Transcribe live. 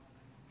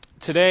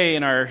Today,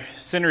 in our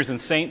Sinners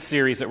and Saints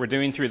series that we're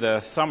doing through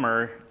the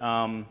summer,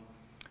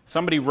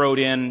 somebody wrote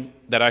in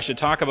that I should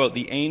talk about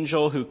the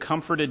angel who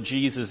comforted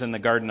Jesus in the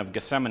Garden of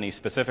Gethsemane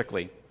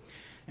specifically.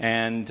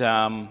 And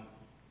I'm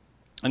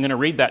going to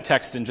read that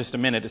text in just a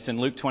minute. It's in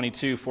Luke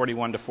 22,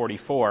 41 to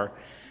 44.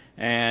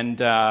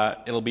 And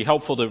it'll be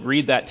helpful to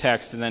read that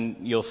text, and then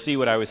you'll see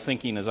what I was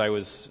thinking as I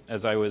was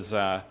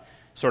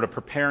sort of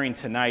preparing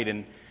tonight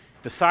and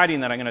deciding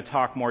that I'm going to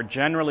talk more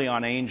generally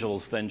on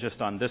angels than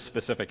just on this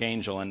specific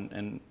angel,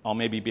 and I'll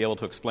maybe be able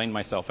to explain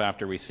myself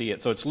after we see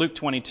it. So it's Luke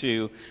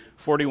 22,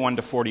 41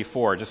 to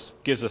 44,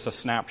 just gives us a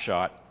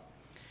snapshot.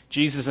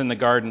 Jesus in the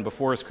garden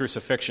before his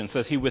crucifixion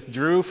says, "He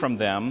withdrew from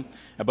them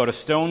about a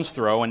stone's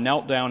throw and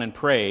knelt down and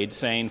prayed,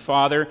 saying,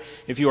 'Father,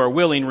 if you are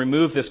willing,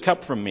 remove this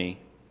cup from me.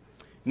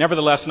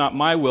 Nevertheless, not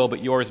my will,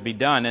 but yours be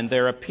done.' And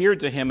there appeared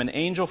to him an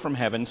angel from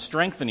heaven,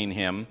 strengthening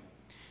him.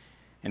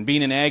 And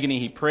being in agony,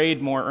 he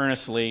prayed more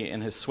earnestly,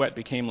 and his sweat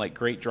became like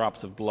great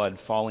drops of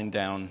blood falling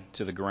down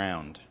to the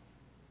ground."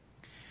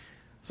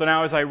 So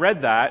now as I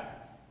read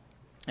that,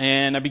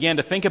 and I began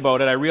to think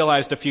about it, I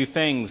realized a few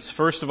things.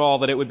 First of all,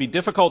 that it would be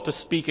difficult to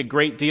speak a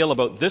great deal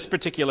about this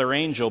particular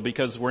angel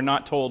because we're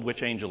not told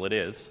which angel it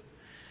is.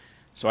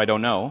 So I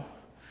don't know.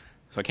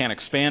 So I can't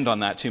expand on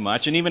that too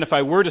much. And even if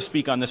I were to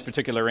speak on this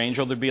particular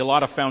angel, there'd be a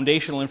lot of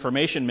foundational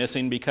information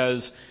missing,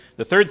 because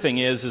the third thing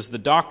is the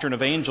doctrine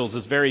of angels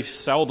is very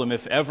seldom,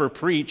 if ever,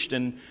 preached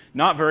and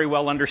not very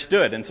well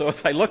understood. And so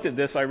as I looked at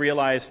this, I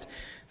realized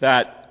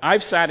that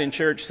I've sat in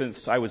church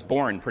since I was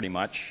born, pretty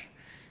much.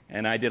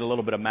 And I did a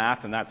little bit of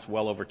math, and that's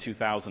well over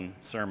 2,000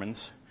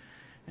 sermons.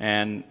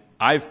 And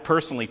I've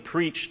personally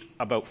preached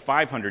about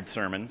 500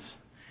 sermons,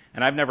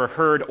 and I've never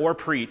heard or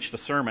preached a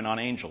sermon on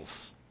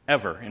angels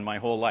ever in my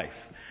whole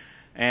life.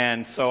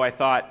 And so I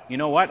thought, you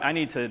know what, I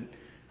need to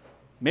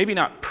maybe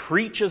not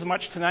preach as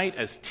much tonight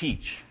as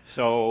teach.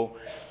 So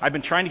I've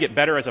been trying to get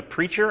better as a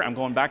preacher. I'm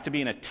going back to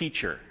being a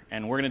teacher.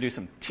 And we're going to do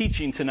some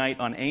teaching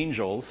tonight on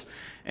angels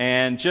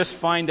and just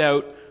find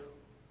out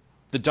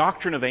the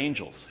doctrine of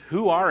angels.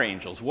 Who are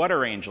angels? What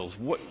are angels?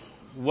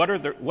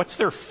 What's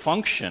their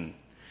function?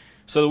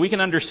 So that we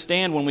can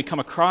understand when we come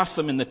across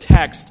them in the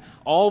text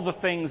all the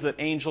things that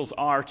angels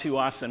are to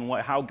us and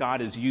how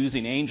God is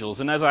using angels.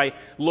 And as I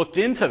looked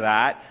into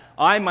that,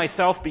 I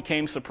myself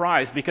became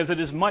surprised, because it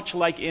is much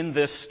like in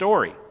this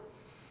story,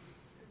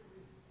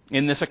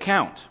 in this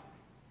account.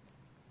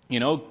 You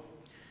know,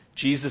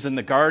 Jesus in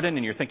the garden,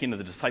 and you're thinking of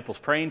the disciples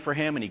praying for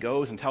him, and he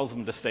goes and tells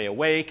them to stay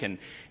awake, and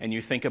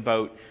you think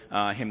about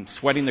him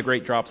sweating the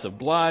great drops of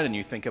blood, and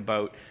you think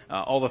about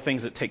all the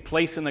things that take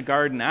place in the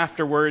garden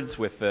afterwards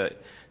with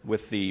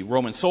the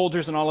Roman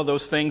soldiers and all of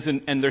those things.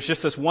 And there's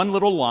just this one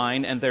little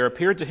line, "And there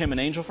appeared to him an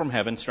angel from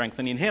heaven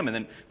strengthening him." And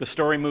then the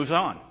story moves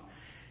on.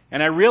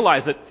 And I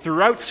realized that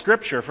throughout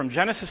Scripture, from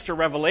Genesis to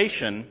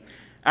Revelation,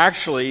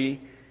 actually,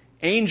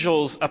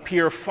 angels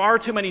appear far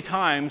too many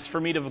times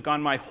for me to have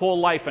gone my whole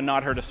life and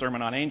not heard a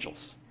sermon on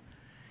angels.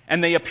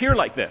 And they appear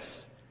like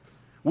this.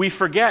 We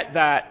forget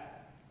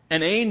that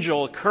an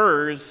angel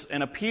occurs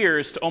and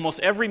appears to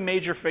almost every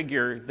major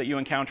figure that you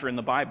encounter in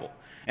the Bible.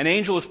 An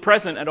angel is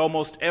present at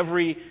almost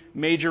every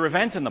major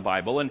event in the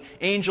Bible. An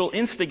angel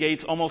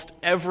instigates almost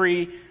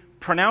every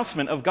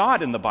pronouncement of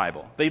God in the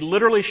Bible. They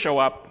literally show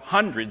up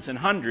hundreds and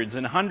hundreds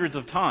and hundreds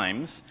of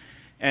times.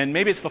 And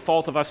maybe it's the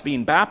fault of us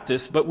being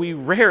Baptists, but we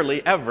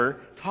rarely ever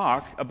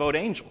talk about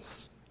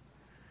angels.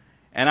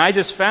 And I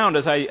just found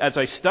as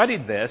I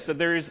studied this that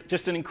there is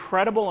just an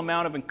incredible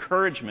amount of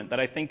encouragement that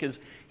I think is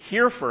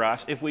here for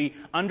us if we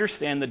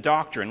understand the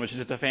doctrine, which is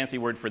just a fancy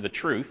word for the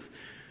truth,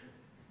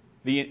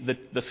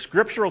 the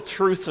scriptural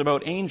truths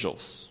about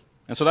angels.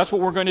 And so that's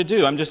what we're going to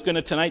do. I'm just going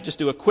to tonight just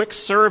do a quick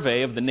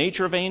survey of the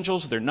nature of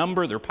angels, their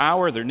number, their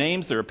power, their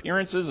names, their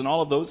appearances, and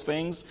all of those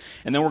things.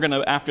 And then we're going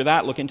to, after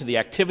that, look into the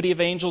activity of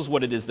angels,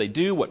 what it is they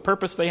do, what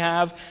purpose they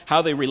have,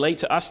 how they relate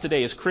to us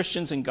today as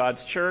Christians in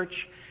God's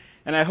church.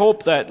 And I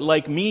hope that,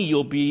 like me,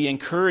 you'll be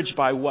encouraged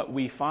by what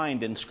we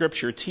find in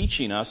Scripture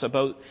teaching us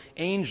about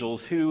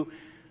angels who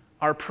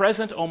are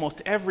present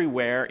almost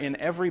everywhere in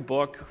every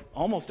book,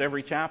 almost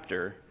every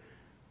chapter,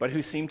 but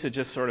who seem to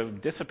just sort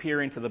of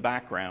disappear into the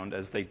background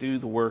as they do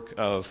the work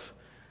of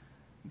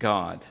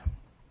God.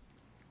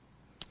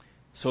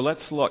 So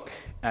let's look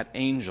at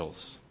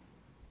angels.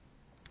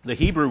 The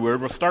Hebrew word,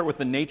 we'll start with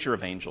the nature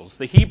of angels.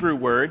 The Hebrew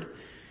word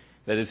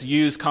that is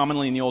used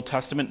commonly in the Old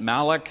Testament,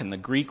 malak, and the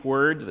Greek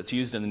word that's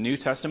used in the New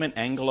Testament,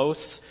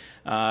 angelos,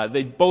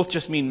 they both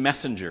just mean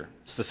messenger.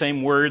 It's the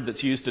same word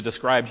that's used to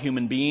describe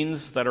human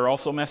beings that are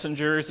also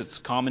messengers. It's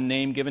a common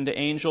name given to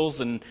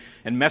angels, and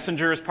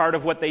messenger is part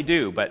of what they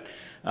do. But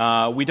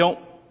we don't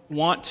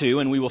want to,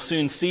 and we will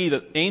soon see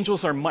that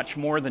angels are much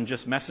more than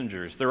just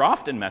messengers. They're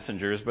often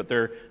messengers, but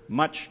they're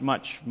much,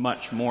 much,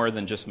 much more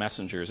than just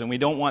messengers. And we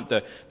don't want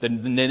the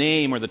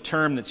name or the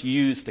term that's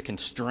used to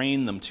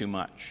constrain them too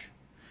much.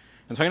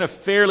 And so I'm going to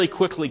fairly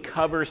quickly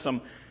cover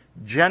some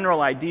general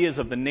ideas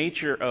of the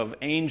nature of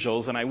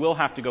angels, and I will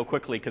have to go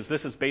quickly because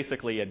this is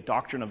basically a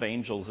doctrine of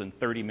angels in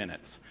 30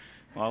 minutes.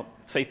 Well,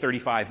 say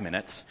 35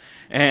 minutes.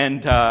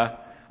 And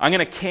I'm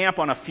going to camp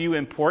on a few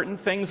important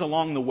things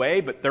along the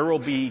way, but there will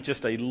be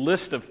just a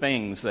list of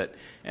things that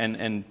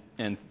and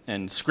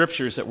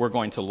scriptures that we're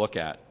going to look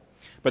at.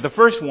 But the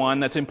first one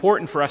that's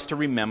important for us to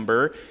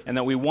remember and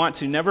that we want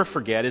to never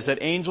forget is that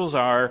angels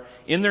are,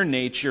 in their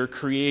nature,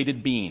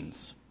 created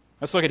beings.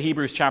 Let's look at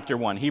Hebrews chapter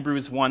 1.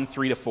 Hebrews 1,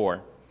 3-4.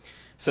 It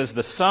says,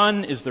 "The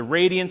Son is the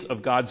radiance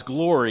of God's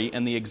glory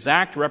and the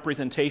exact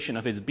representation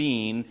of His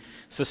being,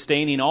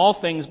 sustaining all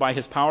things by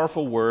His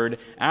powerful word.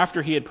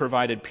 After He had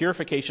provided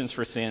purifications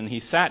for sin,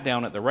 He sat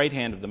down at the right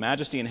hand of the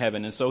Majesty in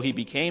heaven, and so He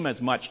became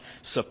as much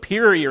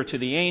superior to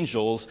the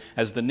angels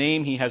as the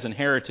name He has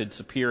inherited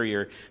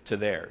superior to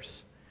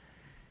theirs."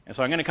 And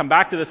so I'm going to come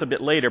back to this a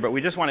bit later, but we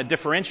just want to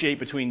differentiate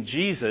between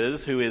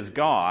Jesus, who is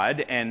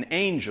God, and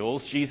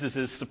angels. Jesus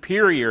is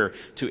superior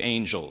to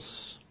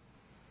angels.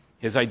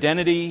 His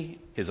identity,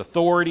 His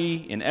authority,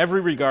 in every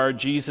regard,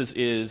 Jesus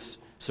is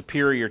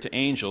superior to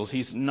angels.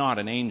 He's not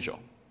an angel.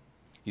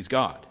 He's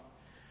God.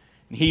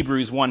 In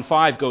Hebrews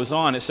 1:5 goes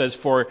on, it says,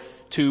 "For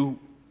to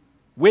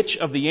which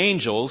of the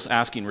angels,"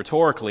 asking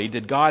rhetorically,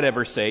 "did God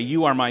ever say,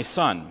 'You are my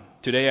son.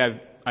 Today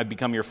I've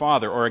become your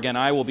father,' or again,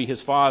 'I will be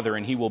his father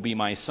and he will be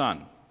my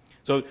son'?"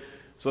 So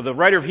the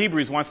writer of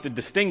Hebrews wants to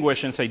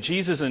distinguish and say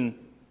Jesus and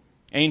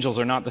angels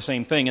are not the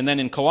same thing. And then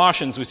in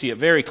Colossians we see it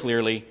very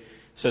clearly.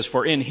 It says,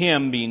 "For in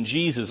Him," being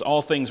Jesus,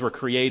 "all things were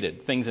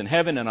created, things in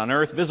heaven and on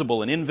earth,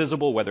 visible and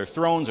invisible, whether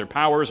thrones or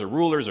powers or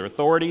rulers or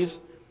authorities,"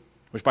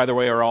 which, by the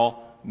way, are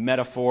all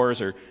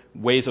metaphors or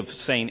ways of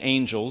saying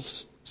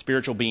angels,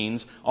 spiritual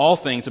beings. "All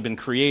things have been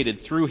created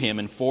through Him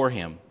and for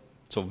Him."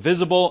 So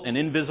visible and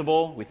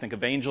invisible, we think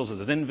of angels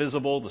as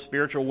invisible, the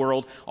spiritual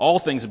world, all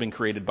things have been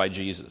created by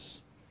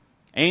Jesus.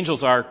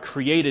 Angels are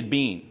created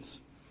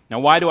beings. Now,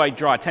 why do I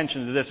draw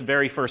attention to this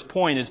very first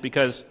point is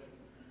because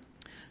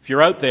if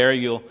you're out there,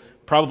 you'll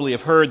probably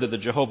have heard that the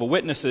Jehovah's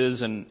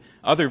Witnesses and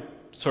other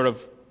sort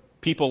of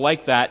people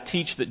like that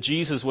teach that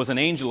Jesus was an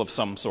angel of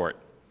some sort.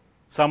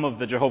 Some of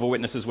the Jehovah's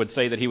Witnesses would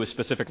say that he was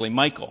specifically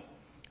Michael,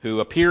 who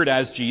appeared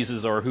as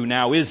Jesus or who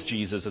now is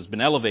Jesus, has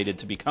been elevated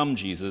to become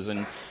Jesus.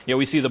 And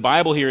we see the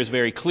Bible here is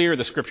very clear.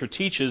 The Scripture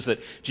teaches that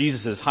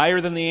Jesus is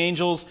higher than the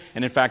angels,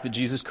 and in fact that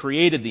Jesus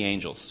created the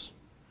angels.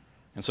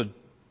 And so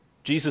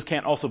Jesus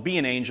can't also be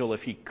an angel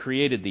if He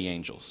created the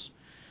angels.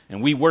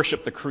 And we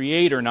worship the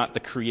Creator, not the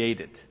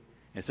created.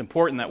 It's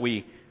important that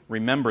we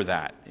remember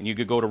that. And you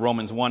could go to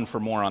Romans 1 for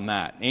more on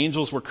that.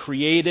 Angels were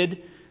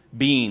created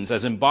beings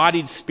as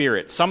embodied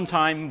spirits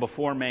sometime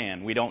before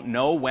man. We don't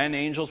know when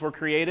angels were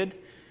created,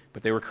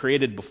 but they were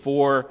created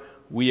before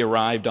we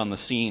arrived on the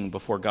scene,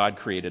 before God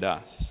created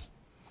us.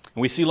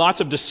 And we see lots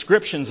of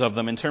descriptions of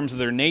them in terms of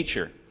their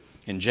nature.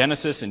 In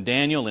Genesis, in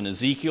Daniel, in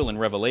Ezekiel, in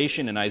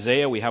Revelation, in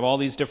Isaiah, we have all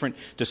these different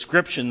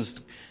descriptions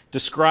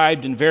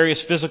described in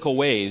various physical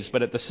ways,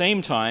 but at the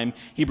same time,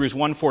 Hebrews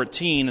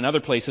 1:14 and other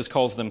places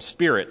calls them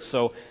spirits.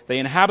 So they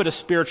inhabit a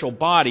spiritual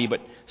body,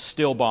 but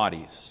still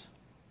bodies.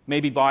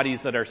 Maybe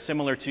bodies that are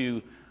similar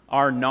to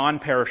our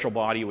non-perishable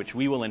body, which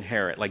we will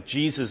inherit, like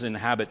Jesus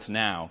inhabits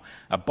now.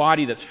 A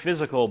body that's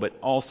physical, but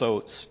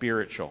also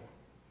spiritual.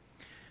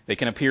 They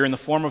can appear in the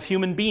form of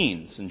human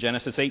beings. In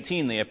Genesis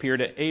 18, they appear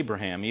to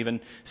Abraham, even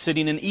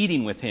sitting and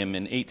eating with him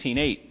in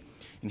 18:8.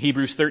 In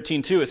Hebrews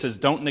 13:2, it says,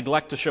 "Don't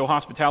neglect to show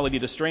hospitality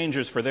to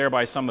strangers, for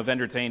thereby some have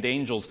entertained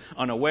angels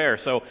unaware."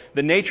 So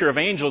the nature of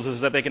angels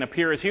is that they can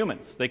appear as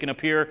humans. They can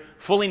appear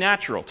fully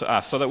natural to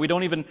us, so that we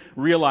don't even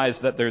realize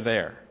that they're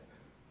there.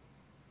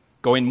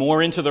 Going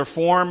more into their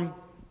form,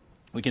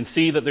 we can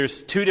see that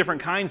there's two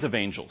different kinds of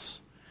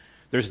angels.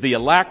 There's the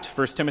elect.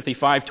 1 Timothy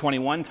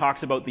 5:21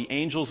 talks about the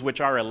angels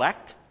which are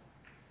elect.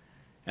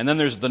 And then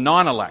there's the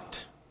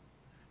non-elect.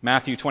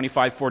 Matthew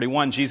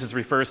 25:41, Jesus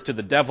refers to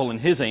the devil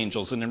and his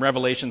angels. And in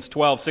Revelations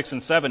 12:6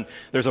 and 7,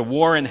 there's a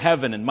war in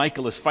heaven, and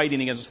Michael is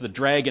fighting against the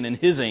dragon and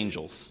his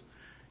angels.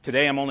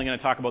 Today I'm only going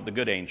to talk about the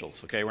good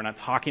angels, okay? We're not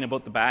talking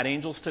about the bad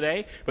angels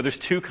today, but there's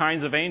two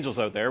kinds of angels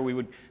out there. We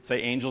would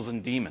say angels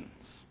and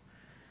demons.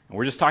 And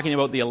we're just talking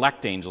about the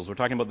elect angels. We're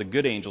talking about the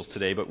good angels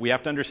today, but we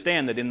have to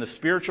understand that in the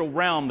spiritual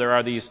realm there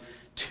are these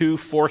two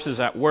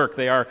forces at work.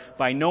 They are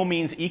by no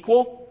means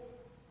equal,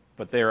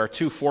 but there are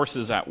two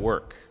forces at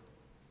work.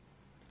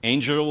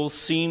 Angels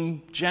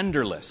seem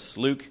genderless.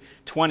 Luke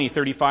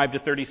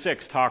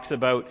 20:35-36 talks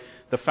about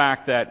the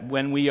fact that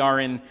when we are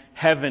in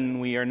heaven,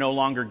 we are no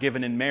longer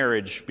given in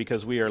marriage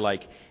because we are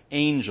like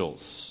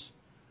angels.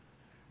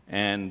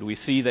 And we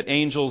see that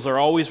angels are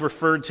always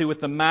referred to with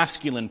the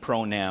masculine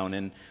pronoun.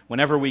 And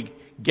whenever we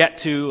get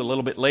to, a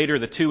little bit later,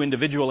 the two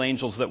individual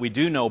angels that we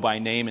do know by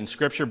name in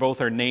Scripture,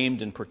 both are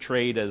named and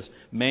portrayed as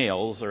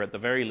males, or at the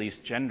very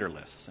least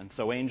genderless. And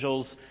so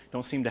angels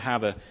don't seem to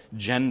have a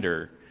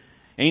gender.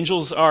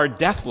 Angels are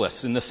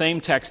deathless. In the same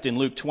text in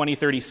Luke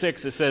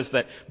 20:36, it says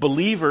that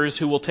believers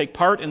who will take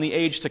part in the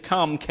age to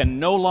come can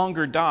no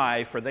longer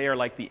die, for they are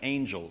like the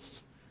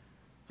angels.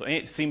 So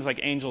it seems like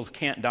angels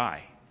can't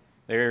die.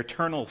 They're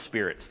eternal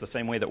spirits, the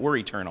same way that we're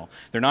eternal.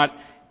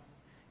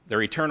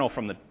 They're eternal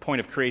from the point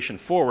of creation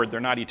forward.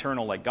 They're not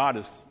eternal like God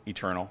is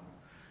eternal,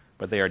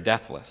 but they are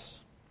deathless.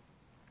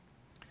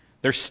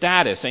 Their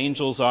status,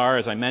 angels are,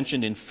 as I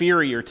mentioned,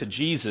 inferior to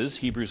Jesus.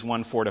 Hebrews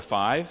 1,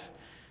 4-5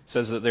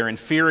 says that they're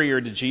inferior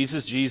to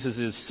Jesus. Jesus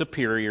is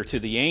superior to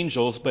the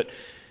angels, but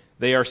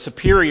they are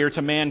superior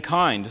to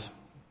mankind.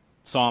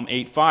 Psalm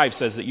 8:5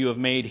 says that you have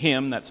made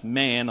him, that's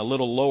man, a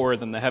little lower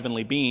than the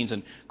heavenly beings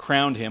and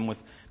crowned him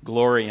with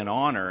glory and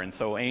honor. And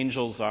so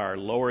angels are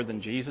lower than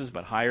Jesus,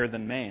 but higher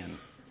than man.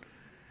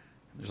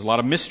 There's a lot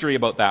of mystery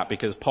about that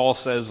because Paul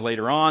says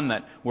later on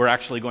that we're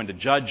actually going to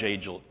judge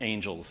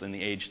angels in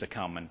the age to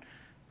come. And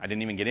I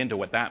didn't even get into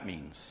what that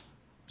means.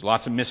 There's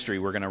lots of mystery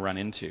we're going to run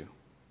into.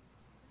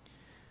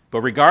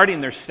 But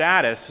regarding their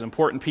status, an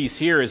important piece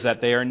here is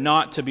that they are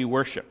not to be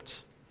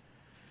worshipped.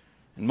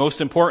 And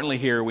most importantly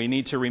here, we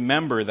need to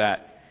remember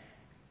that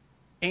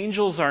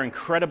angels are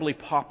incredibly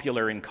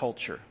popular in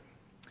culture.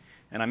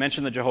 And I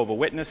mentioned the Jehovah's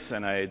Witness,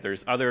 and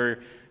there's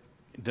other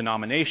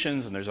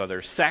denominations, and there's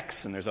other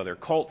sects, and there's other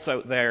cults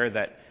out there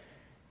that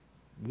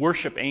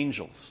worship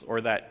angels,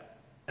 or that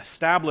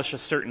establish a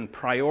certain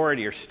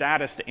priority or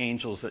status to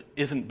angels that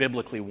isn't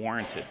biblically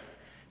warranted.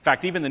 In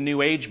fact, even the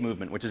New Age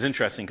movement, which is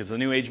interesting, because the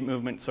New Age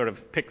movement sort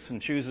of picks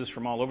and chooses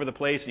from all over the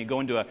place, and you go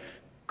into a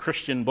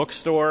Christian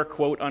bookstore,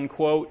 quote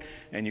unquote,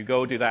 and you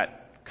go to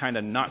that kind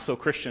of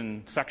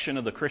not-so-Christian section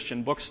of the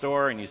Christian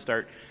bookstore, and you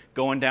start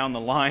going down the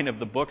line of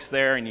the books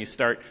there, and you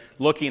start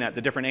looking at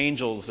the different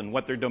angels and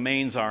what their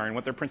domains are and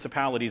what their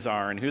principalities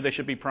are and who they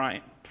should be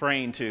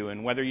praying to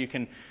and whether you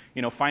can,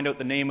 find out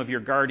the name of your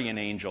guardian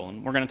angel.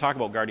 And we're going to talk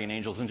about guardian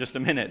angels in just a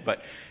minute,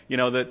 but,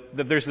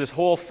 that there's this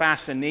whole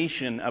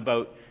fascination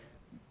about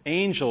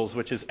angels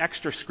which is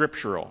extra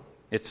scriptural.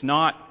 It's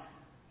not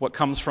what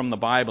comes from the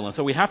Bible. And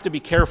so we have to be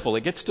careful.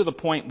 It gets to the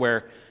point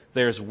where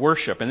there's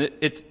worship. And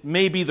it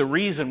may be the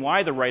reason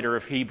why the writer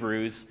of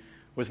Hebrews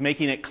was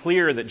making it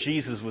clear that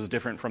Jesus was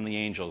different from the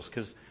angels,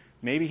 because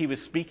maybe he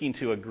was speaking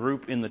to a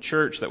group in the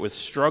church that was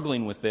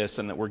struggling with this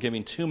and that were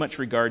giving too much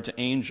regard to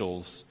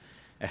angels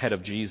ahead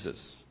of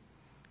Jesus.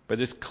 But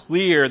it's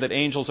clear that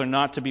angels are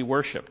not to be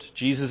worshipped.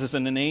 Jesus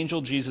isn't an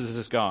angel, Jesus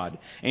is God.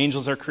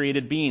 Angels are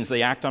created beings.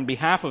 They act on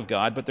behalf of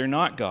God, but they're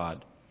not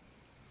God.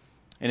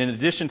 And in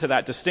addition to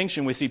that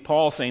distinction, we see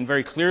Paul saying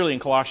very clearly in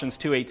Colossians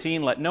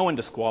 2:18, let no one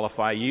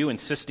disqualify you,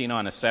 insisting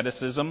on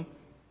asceticism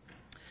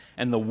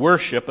and the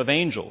worship of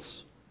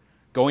angels,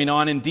 going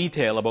on in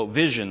detail about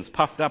visions,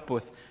 puffed up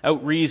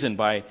without reason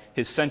by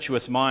his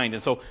sensuous mind.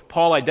 And so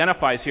Paul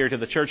identifies here to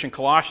the church in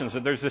Colossians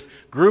that there's this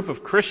group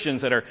of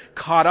Christians that are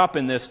caught up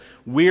in this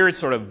weird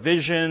sort of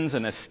visions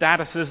and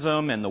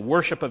asceticism and the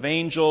worship of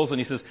angels. And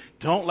he says,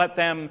 don't let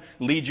them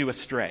lead you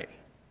astray.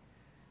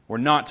 We're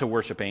not to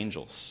worship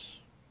angels.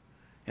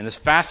 And this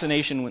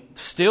fascination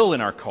still in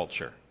our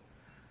culture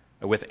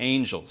with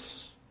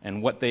angels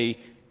and what they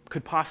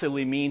could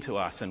possibly mean to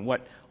us and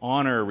what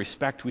honor or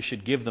respect we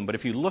should give them. But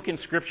if you look in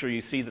Scripture,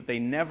 you see that they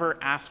never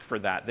ask for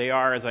that. They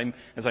are, as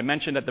I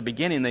mentioned at the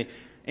beginning,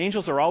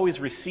 angels are always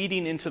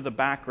receding into the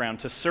background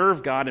to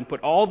serve God and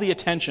put all the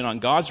attention on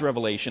God's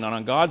revelation and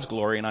on God's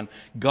glory and on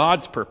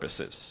God's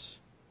purposes.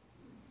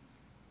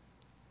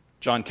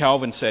 John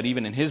Calvin said,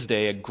 even in his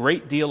day, a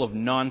great deal of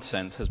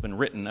nonsense has been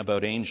written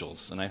about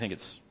angels, and I think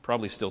it's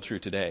probably still true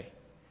today.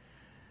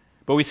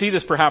 But we see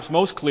this perhaps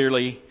most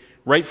clearly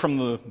right from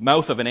the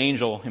mouth of an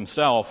angel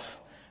himself,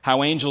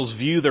 how angels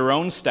view their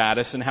own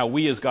status and how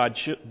we as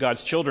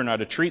God's children are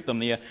to treat them.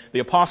 The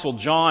Apostle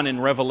John in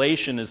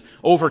Revelation is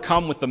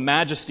overcome with the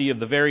majesty of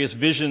the various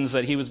visions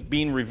that he was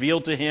being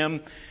revealed to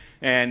him.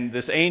 And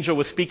this angel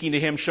was speaking to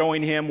him,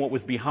 showing him what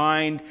was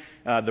behind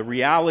the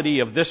reality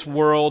of this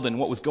world and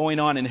what was going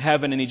on in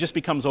heaven. And he just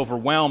becomes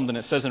overwhelmed. And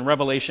it says in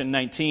Revelation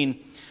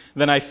 19,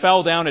 then I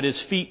fell down at his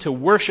feet to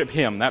worship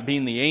him, that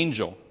being the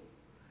angel.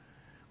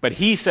 But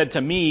he said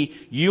to me,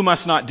 you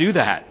must not do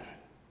that.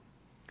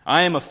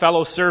 I am a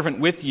fellow servant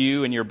with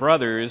you and your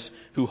brothers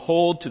who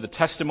hold to the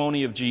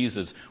testimony of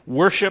Jesus.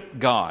 Worship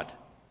God.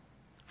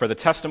 For the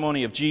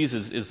testimony of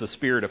Jesus is the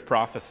spirit of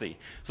prophecy.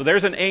 So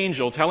there's an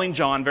angel telling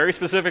John very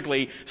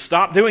specifically,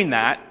 stop doing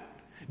that.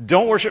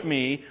 Don't worship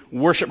me.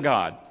 Worship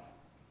God.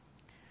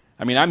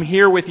 I mean, I'm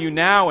here with you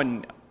now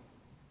and,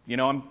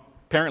 I'm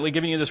apparently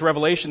giving you this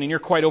revelation and you're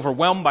quite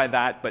overwhelmed by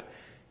that, but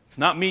it's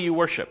not me you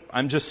worship.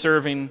 I'm just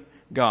serving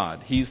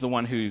God. He's the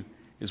one who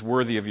is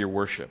worthy of your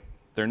worship.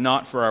 They're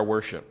not for our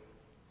worship.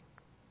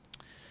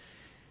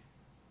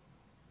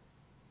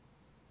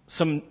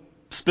 Some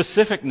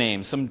specific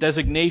names, some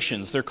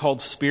designations, they're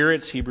called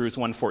spirits. Hebrews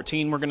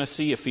 1:14 we're going to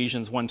see.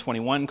 Ephesians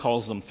 1:21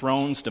 calls them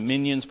thrones,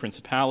 dominions,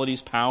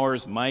 principalities,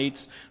 powers,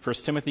 mights. 1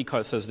 Timothy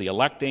says the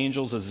elect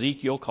angels.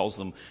 Ezekiel calls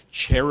them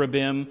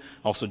cherubim.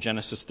 Also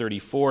Genesis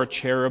 34,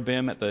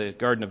 cherubim at the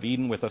Garden of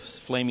Eden with a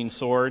flaming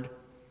sword.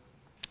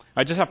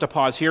 I just have to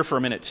pause here for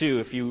a minute too.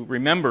 If you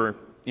remember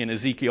in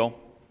Ezekiel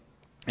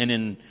and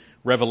in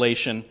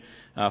Revelation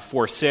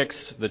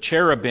 4:6, the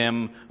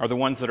cherubim are the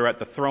ones that are at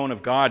the throne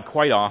of God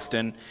quite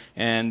often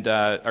and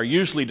are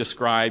usually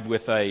described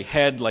with a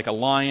head like a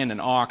lion, an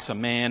ox, a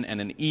man, and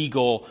an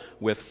eagle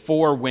with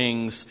 4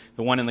 wings.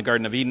 The one in the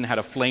Garden of Eden had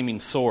a flaming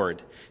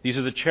sword. These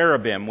are the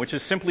cherubim, which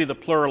is simply the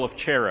plural of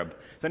cherub.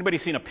 Has anybody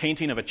seen a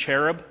painting of a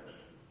cherub?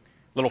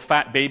 Little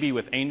fat baby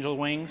with angel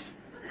wings.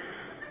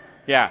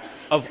 Yeah.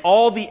 Of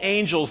all the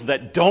angels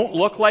that don't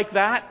look like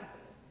that,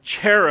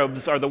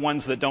 cherubs are the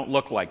ones that don't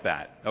look like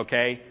that,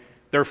 okay?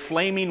 They're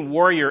flaming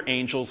warrior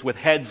angels with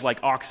heads like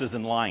oxes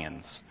and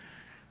lions.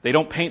 They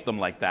don't paint them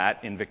like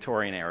that in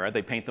Victorian era.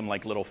 They paint them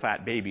like little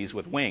fat babies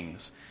with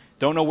wings.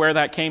 Don't know where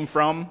that came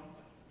from?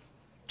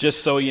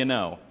 Just so you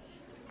know.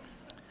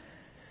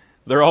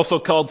 They're also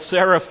called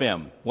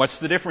seraphim. What's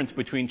the difference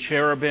between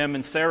cherubim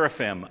and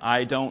seraphim?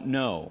 I don't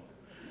know.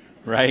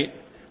 Right?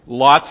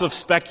 Lots of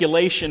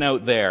speculation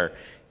out there.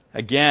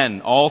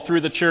 Again, all through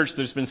the church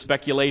there's been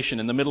speculation.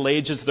 In the Middle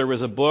Ages there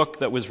was a book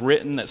that was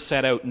written that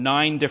set out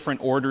 9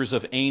 different orders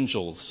of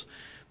angels.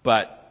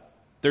 But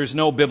there's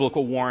no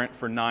biblical warrant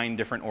for 9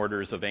 different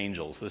orders of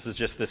angels. This is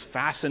just this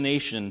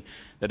fascination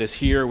that is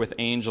here with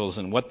angels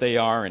and what they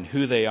are and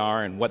who they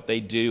are and what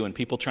they do, and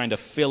people trying to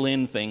fill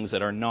in things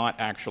that are not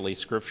actually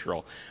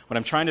scriptural. What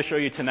I'm trying to show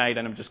you tonight,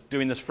 and I'm just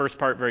doing this first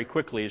part very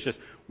quickly, is just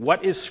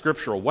what is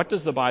scriptural? What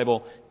does the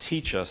Bible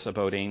teach us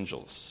about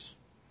angels?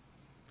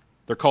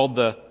 They're called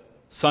the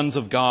sons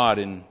of God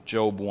in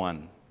Job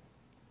 1.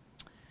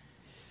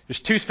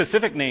 There's 2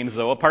 specific names,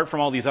 though, apart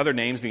from all these other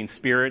names being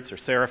spirits or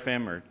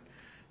seraphim or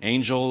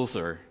angels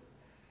or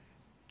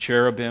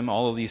cherubim,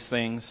 all of these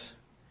things.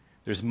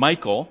 There's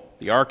Michael,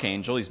 the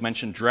archangel. He's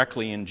mentioned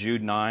directly in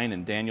Jude 9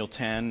 and Daniel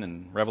 10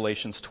 and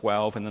Revelations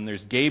 12. And then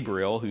there's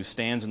Gabriel, who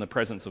stands in the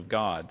presence of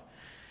God.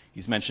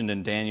 He's mentioned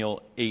in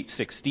Daniel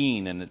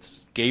 8:16, and it's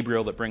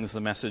Gabriel that brings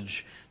the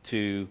message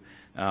to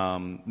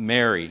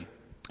Mary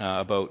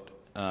about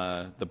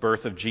the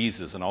birth of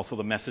Jesus, and also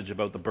the message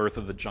about the birth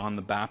of John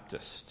the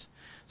Baptist.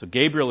 So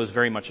Gabriel is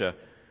very much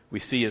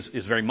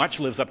very much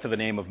lives up to the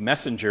name of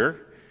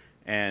messenger.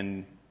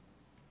 And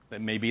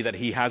it may be that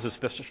he has a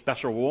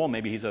special role.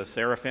 Maybe he's a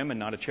seraphim and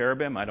not a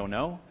cherubim. I don't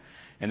know.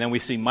 And then we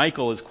see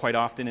Michael is quite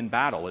often in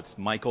battle. It's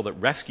Michael that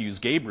rescues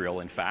Gabriel,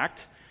 in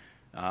fact,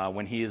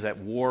 when he is at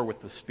war with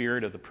the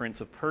spirit of the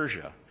prince of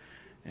Persia.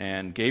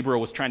 And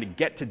Gabriel was trying to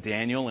get to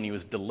Daniel, and he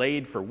was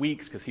delayed for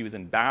weeks because he was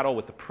in battle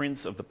with the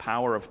prince of the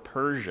power of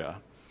Persia.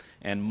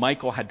 And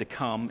Michael had to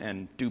come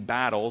and do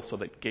battle so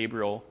that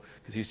Gabriel,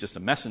 because he's just a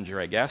messenger,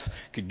 I guess,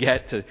 could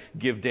get to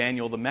give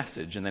Daniel the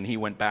message. And then he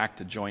went back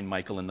to join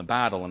Michael in the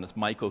battle. And it's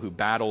Michael who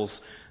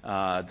battles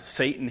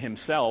Satan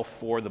himself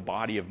for the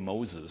body of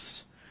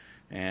Moses.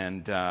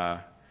 And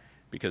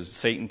because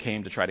Satan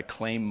came to try to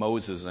claim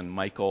Moses, and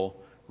Michael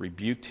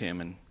rebuked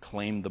him and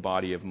claimed the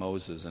body of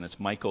Moses. And it's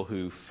Michael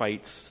who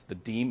fights the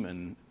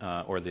demon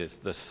or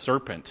the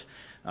serpent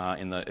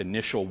in the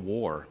initial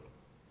war.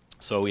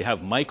 So we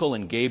have Michael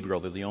and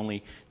Gabriel. They're the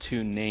only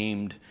 2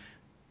 named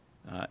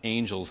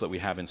angels that we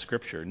have in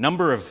Scripture.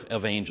 Number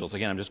of angels.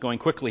 Again, I'm just going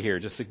quickly here,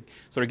 just to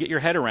sort of get your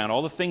head around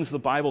all the things the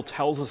Bible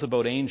tells us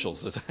about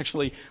angels. There's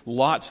actually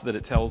lots that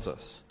it tells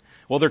us.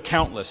 Well, they're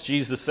countless.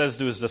 Jesus says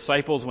to his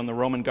disciples when the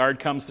Roman guard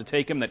comes to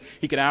take him that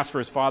he could ask for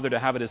his Father to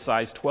have at his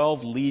size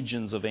 12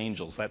 legions of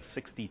angels. That's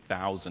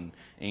 60,000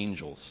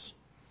 angels.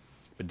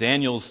 But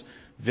Daniel's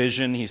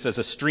vision, he says,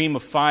 a stream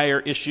of fire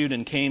issued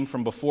and came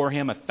from before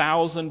him.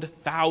 1,000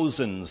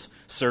 thousands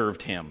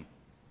served him.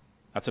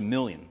 That's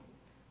 1,000,000.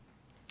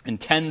 And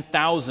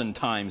 10,000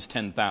 times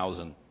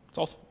 10,000. It's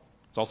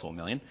also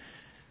 1,000,000.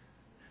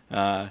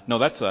 No,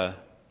 that's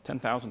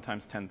 10,000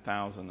 times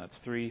 10,000. That's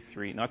 3.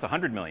 No, that's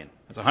 100 million.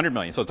 That's 100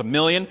 million. So it's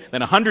 1,000,000,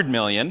 then 100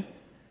 million.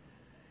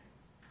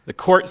 The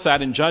court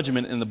sat in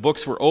judgment and the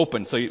books were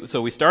opened.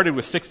 So we started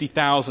with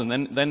 60,000.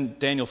 Then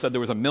Daniel said there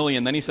was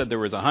 1,000,000. Then he said there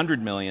was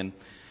 100 million.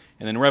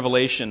 And in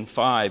Revelation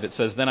 5, it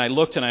says, then I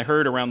looked and I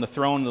heard around the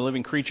throne, the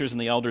living creatures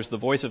and the elders, the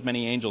voice of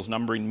many angels,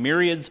 numbering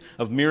myriads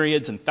of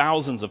myriads and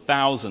thousands of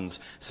thousands,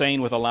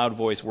 saying with a loud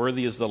voice,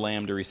 worthy is the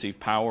Lamb to receive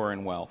power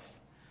and wealth.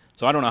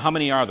 So I don't know, how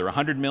many are there?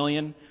 100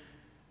 million?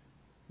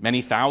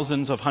 Many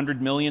thousands of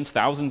 100 millions?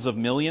 Thousands of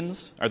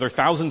millions? Are there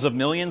thousands of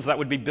millions? That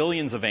would be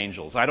billions of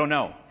angels. I don't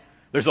know.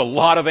 There's a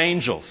lot of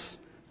angels.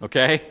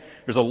 Okay?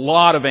 There's a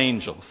lot of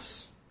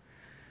angels.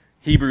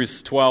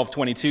 Hebrews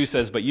 12:22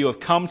 says, but you have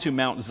come to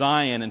Mount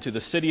Zion and to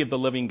the city of the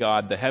living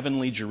God, the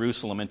heavenly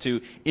Jerusalem, and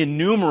to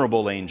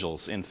innumerable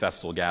angels in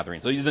festal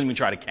gatherings. So he doesn't even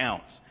try to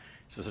count.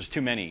 He says there's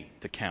too many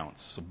to count.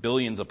 So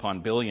billions upon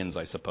billions,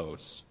 I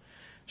suppose.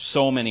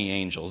 So many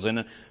angels.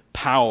 And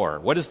power.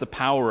 What is the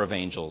power of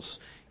angels?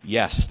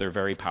 Yes, they're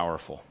very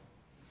powerful.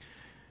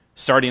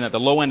 Starting at the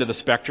low end of the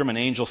spectrum, an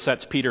angel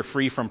sets Peter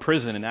free from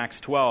prison in Acts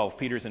 12.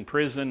 Peter's in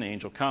prison, an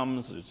angel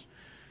comes,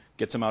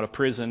 gets him out of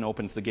prison,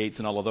 opens the gates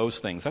and all of those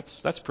things.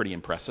 That's pretty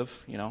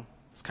impressive, you know.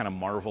 It's kind of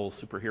Marvel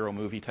superhero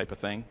movie type of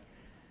thing.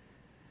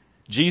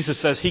 Jesus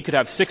says he could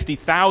have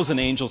 60,000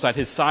 angels at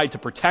his side to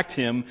protect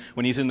him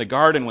when he's in the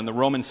garden, when the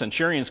Roman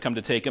centurions come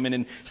to take him. And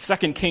in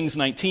 2 Kings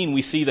 19,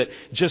 we see that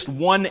just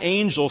one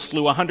angel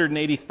slew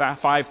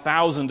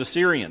 185,000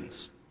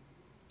 Assyrians.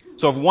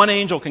 So if one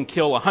angel can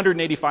kill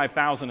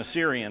 185,000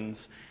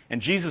 Assyrians,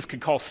 and Jesus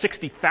could call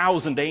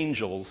 60,000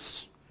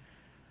 angels,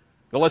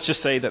 well, let's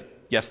just say that,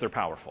 yes, they're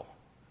powerful,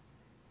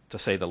 to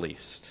say the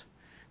least.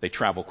 They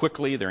travel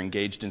quickly. They're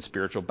engaged in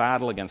spiritual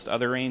battle against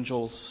other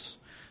angels.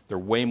 They're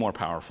way more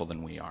powerful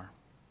than we are.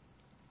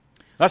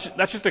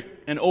 That's just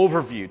an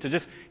overview, to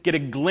just get a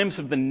glimpse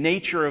of the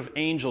nature of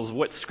angels,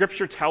 what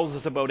Scripture tells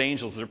us about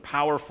angels. They're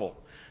powerful.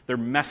 They're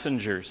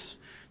messengers.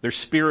 They're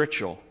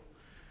spiritual.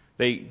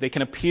 They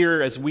can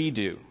appear as we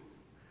do.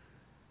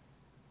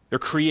 They're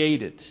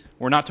created.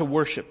 We're not to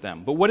worship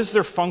them. But what is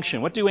their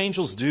function? What do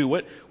angels do?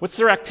 What's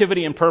their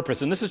activity and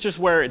purpose? And this is just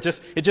where it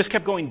just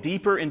kept going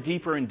deeper and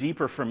deeper and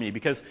deeper for me,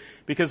 because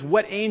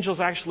what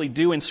angels actually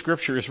do in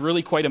Scripture is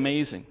really quite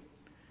amazing.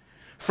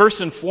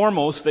 First and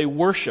foremost, they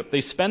worship.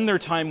 They spend their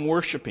time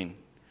worshiping.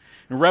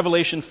 In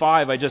Revelation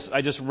 5, I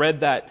just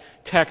read that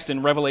text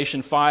in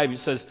Revelation 5. It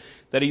says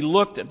that he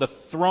looked at the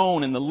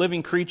throne and the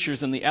living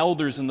creatures and the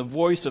elders and the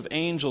voice of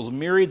angels,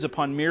 myriads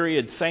upon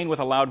myriads, saying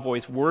with a loud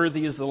voice,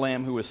 "Worthy is the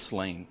Lamb who was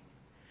slain."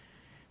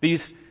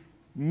 These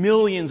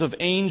millions of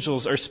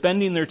angels are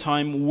spending their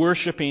time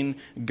worshiping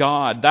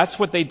God. That's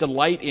what they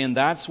delight in.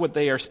 That's what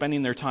they are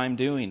spending their time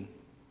doing.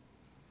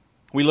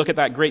 We look at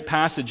that great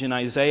passage in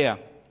Isaiah.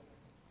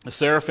 The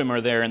seraphim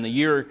are there. In the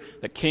year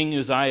that King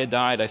Uzziah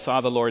died, I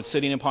saw the Lord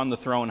sitting upon the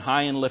throne,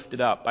 high and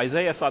lifted up.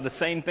 Isaiah saw the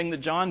same thing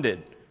that John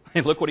did.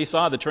 Look what he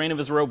saw. The train of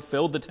his robe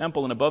filled the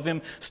temple, and above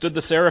him stood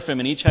the seraphim,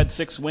 and each had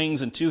 6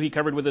 wings, and 2 he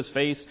covered with his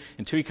face,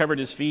 and 2 he covered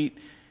his feet,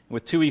 and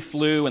with 2 he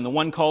flew, and the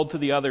one called to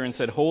the other and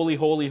said, "Holy,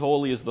 holy,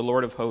 holy is the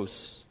Lord of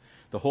hosts.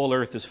 The whole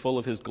earth is full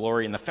of his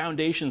glory." And the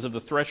foundations of the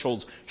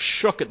thresholds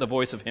shook at the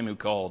voice of him who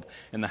called,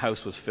 and the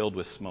house was filled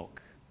with smoke.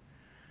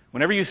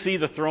 Whenever you see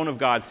the throne of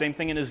God, same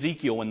thing in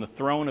Ezekiel, when the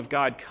throne of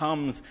God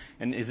comes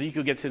and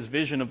Ezekiel gets his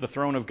vision of the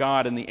throne of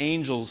God and the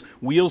angels,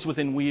 wheels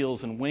within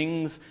wheels and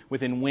wings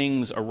within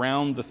wings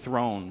around the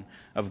throne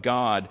of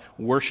God,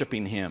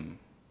 worshiping him.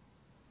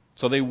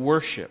 So they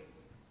worship.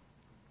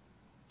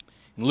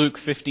 In Luke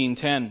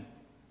 15:10,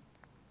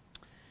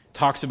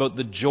 talks about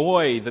the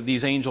joy that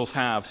these angels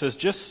have. It says,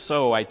 "Just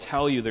so I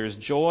tell you, there's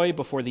joy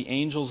before the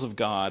angels of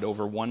God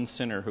over one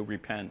sinner who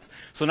repents."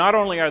 So not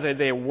only are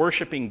they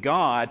worshiping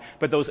God,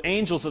 but those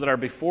angels that are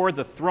before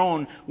the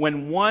throne,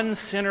 when one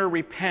sinner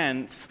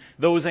repents,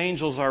 those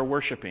angels are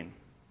worshiping.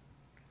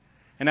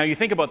 And now you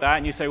think about that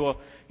and you say, well,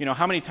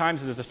 how many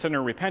times is a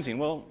sinner repenting?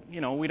 Well,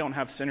 we don't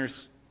have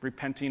sinners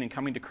repenting and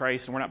coming to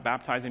Christ, and we're not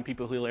baptizing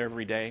people who live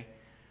every day.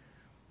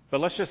 But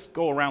let's just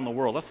go around the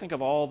world. Let's think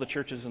of all the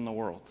churches in the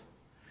world,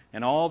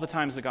 and all the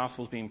times the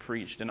gospel is being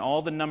preached, and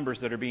all the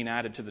numbers that are being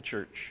added to the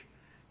church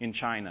in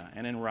China,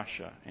 and in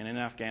Russia, and in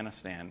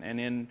Afghanistan, and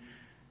in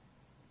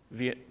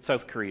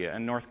South Korea,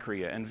 and North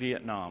Korea, and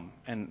Vietnam,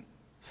 and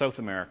South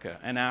America,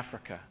 and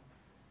Africa.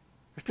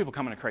 There's people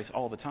coming to Christ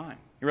all the time.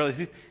 You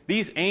realize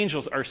these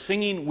angels are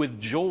singing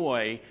with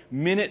joy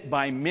minute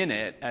by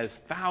minute as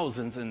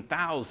thousands and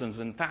thousands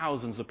and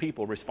thousands of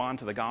people respond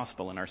to the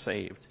gospel and are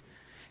saved.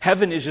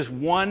 Heaven is just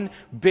one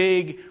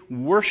big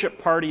worship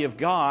party of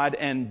God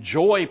and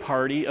joy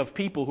party of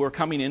people who are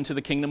coming into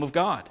the kingdom of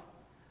God.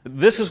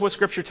 This is what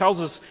Scripture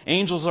tells us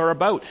angels are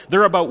about.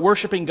 They're about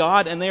worshiping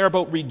God, and they are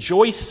about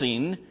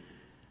rejoicing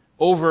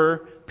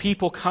over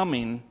people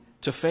coming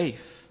to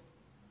faith.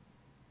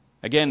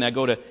 Again, I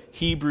go to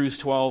Hebrews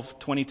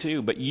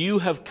 12:22. "But you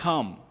have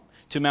come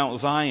to Mount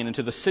Zion and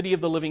to the city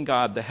of the living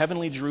God, the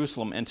heavenly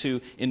Jerusalem, and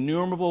to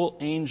innumerable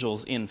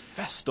angels in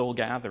festal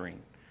gathering."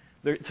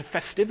 It's a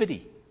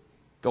festivity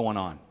going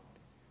on.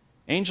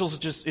 Angels,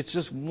 it's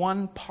just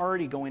one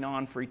party going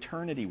on for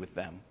eternity with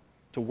them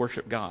to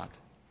worship God.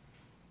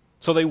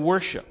 So they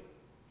worship.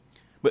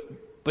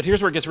 But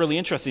here's where it gets really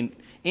interesting.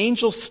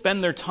 Angels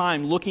spend their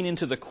time looking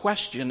into the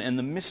question and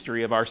the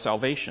mystery of our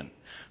salvation.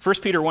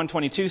 1 Peter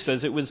 1:22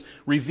 says, "It was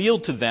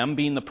revealed to them,"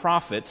 being the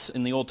prophets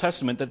in the Old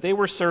Testament, "that they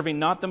were serving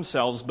not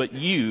themselves, but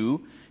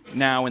you,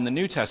 now in the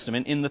New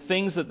Testament, in the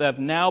things that have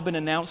now been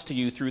announced to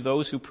you through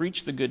those who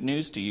preach the good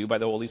news to you by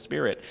the Holy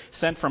Spirit,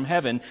 sent from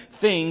heaven,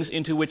 things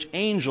into which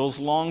angels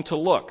long to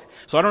look."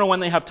 So I don't know when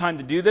they have time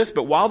to do this,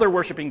 but while they're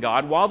worshiping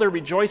God, while they're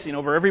rejoicing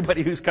over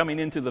everybody who's coming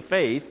into the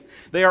faith,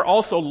 they are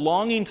also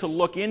longing to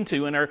look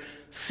into and are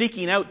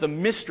seeking out the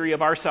mystery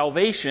of our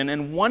salvation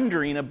and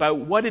wondering about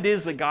what it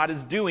is that God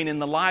is doing in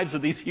the lives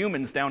of these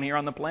humans down here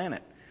on the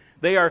planet.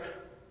 They are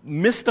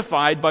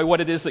mystified by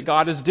what it is that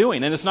God is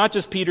doing. And it's not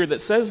just Peter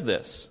that says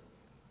this,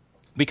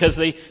 because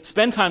they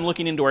spend time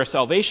looking into our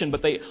salvation,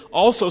 but they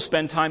also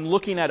spend time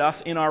looking at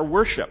us in our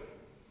worship.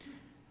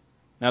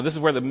 Now, this is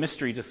where the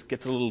mystery just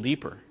gets a little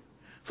deeper.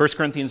 1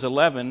 Corinthians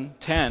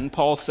 11:10,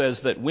 Paul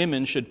says that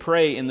women should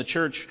pray in the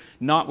church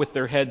not with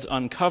their heads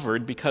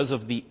uncovered because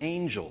of the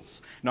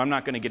angels. Now, I'm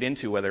not going to get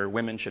into whether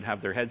women should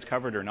have their heads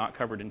covered or not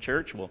covered in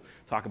church. We'll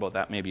talk about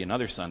that maybe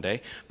another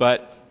Sunday.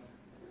 But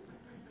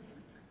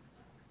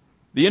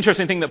the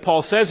interesting thing that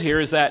Paul says here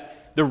is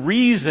that the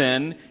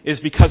reason is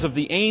because of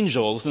the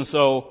angels. And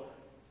so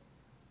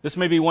this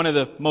may be one of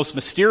the most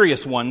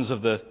mysterious ones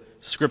of the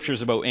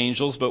Scriptures about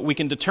angels, but we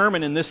can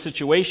determine in this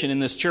situation, in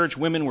this church,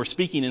 women were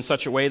speaking in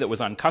such a way that was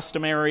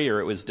uncustomary, or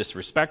it was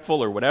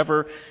disrespectful, or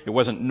whatever. It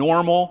wasn't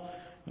normal.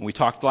 And we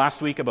talked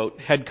last week about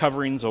head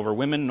coverings over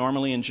women,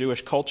 normally in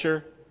Jewish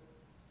culture.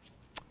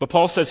 But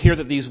Paul says here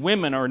that these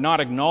women are not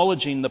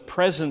acknowledging the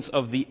presence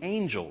of the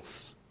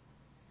angels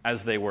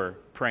as they were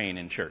praying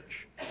in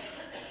church.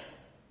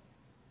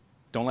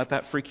 Don't let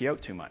that freak you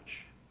out too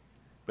much.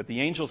 But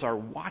the angels are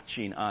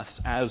watching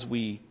us as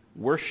we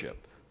worship.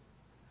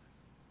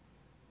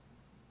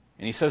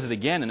 And he says it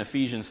again in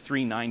Ephesians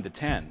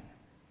 3:9-10.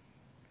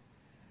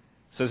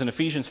 It says in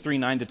Ephesians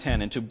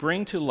 3:9-10, and to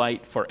bring to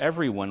light for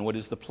everyone what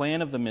is the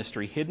plan of the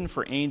mystery hidden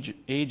for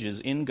ages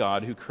in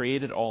God who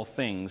created all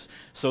things,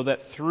 so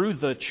that through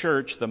the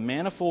church the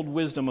manifold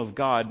wisdom of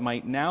God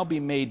might now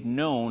be made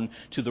known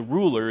to the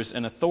rulers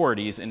and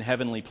authorities in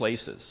heavenly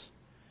places.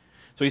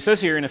 So he says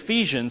here in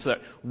Ephesians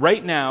that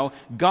right now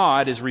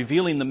God is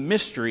revealing the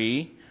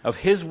mystery of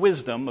His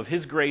wisdom, of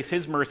His grace,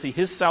 His mercy,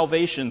 His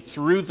salvation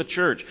through the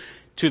church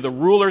to the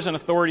rulers and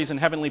authorities in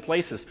heavenly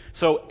places.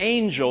 So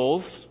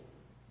angels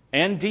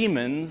and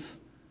demons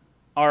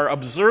are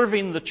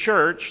observing the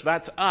church,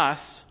 that's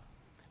us,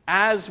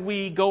 as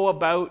we go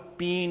about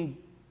being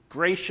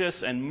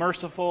gracious and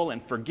merciful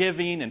and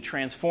forgiving and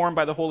transformed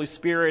by the Holy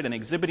Spirit and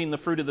exhibiting the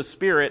fruit of the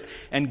Spirit.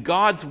 And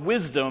God's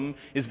wisdom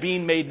is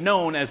being made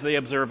known as they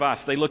observe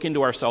us. They look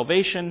into our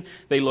salvation.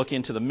 They look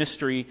into the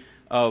mystery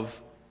of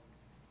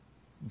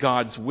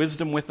God's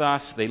wisdom with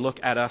us. They look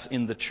at us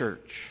in the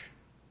church.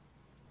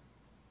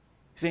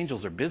 These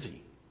angels are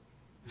busy.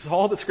 This is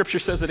all the Scripture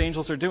says that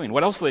angels are doing.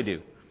 What else do they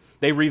do?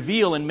 They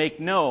reveal and make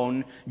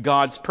known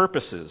God's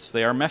purposes.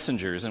 They are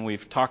messengers, and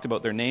we've talked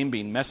about their name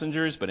being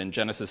messengers, but in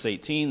Genesis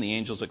 18, the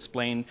angels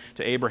explain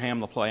to Abraham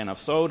the plan of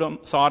Sodom.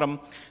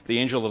 The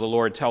angel of the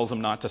Lord tells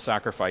him not to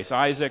sacrifice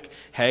Isaac.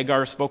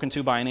 Hagar is spoken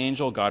to by an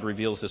angel. God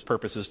reveals His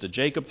purposes to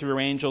Jacob through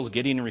angels.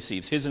 Gideon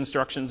receives his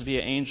instructions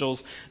via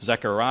angels.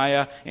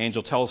 Zechariah,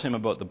 angel tells him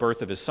about the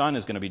birth of his son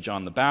is going to be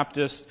John the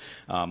Baptist.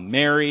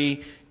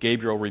 Mary,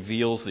 Gabriel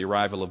reveals the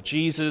arrival of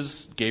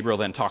Jesus. Gabriel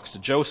then talks to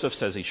Joseph,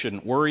 says he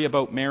shouldn't worry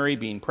about Mary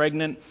being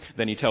pregnant.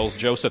 Then he tells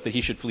Joseph that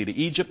he should flee to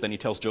Egypt. Then he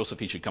tells Joseph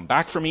he should come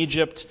back from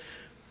Egypt.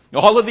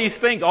 All of these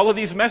things, all of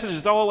these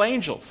messages, all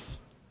angels,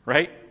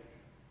 right?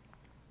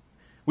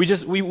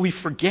 We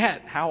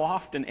forget how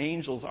often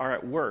angels are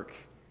at work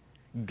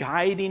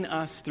guiding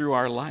us through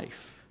our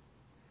life.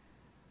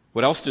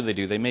 What else do?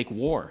 They make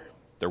war.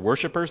 They're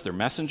worshipers, they're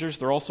messengers,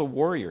 they're also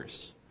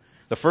warriors.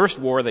 The first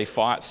war they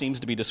fought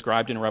seems to be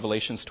described in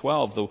Revelations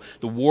 12.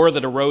 The war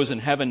that arose in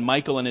heaven,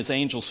 Michael and his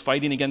angels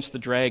fighting against the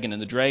dragon,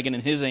 and the dragon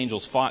and his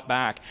angels fought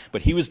back,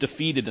 but he was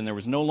defeated, and there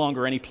was no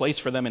longer any place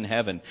for them in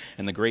heaven,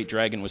 and the great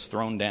dragon was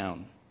thrown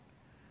down.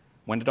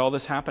 When did all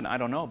this happen? I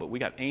don't know, but we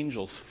got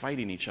angels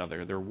fighting each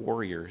other. They're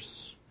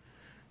warriors.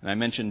 And I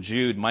mentioned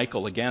Jude,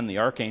 Michael, again, the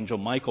archangel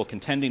Michael,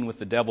 contending with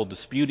the devil,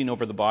 disputing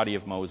over the body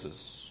of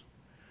Moses.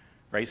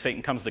 Right?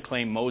 Satan comes to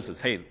claim Moses.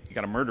 Hey, you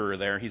got a murderer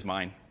there, he's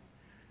mine.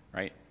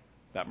 Right?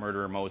 That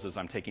murderer Moses,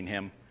 I'm taking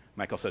him.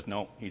 Michael says,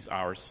 no, he's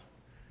ours.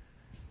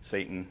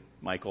 Satan,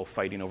 Michael,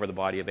 fighting over the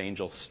body of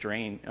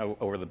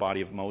over the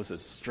body of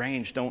Moses.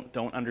 Strange,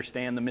 don't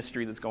understand the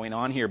mystery that's going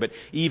on here. But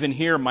even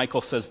here,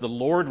 Michael says, the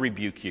Lord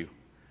rebuke you.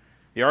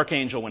 The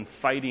archangel, when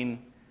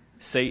fighting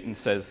Satan,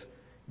 says,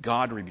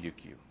 God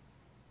rebuke you.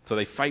 So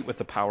they fight with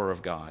the power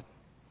of God.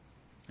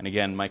 And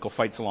again, Michael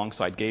fights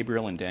alongside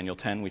Gabriel in Daniel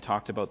 10. We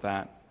talked about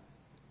that.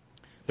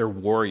 They're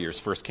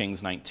warriors. 1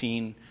 Kings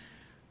 19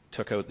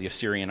 took out the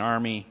Assyrian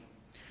army.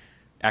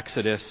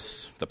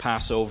 Exodus, the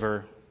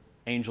Passover.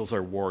 Angels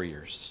are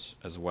warriors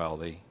as well.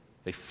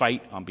 They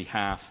fight on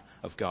behalf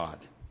of God.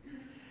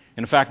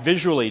 In fact,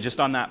 visually, just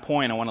on that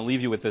point, I want to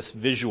leave you with this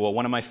visual.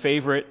 One of my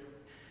favorite,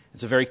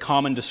 it's a very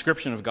common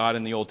description of God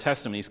in the Old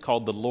Testament. He's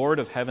called the Lord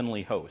of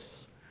Heavenly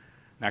Hosts.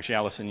 And actually,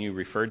 Allison, you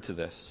referred to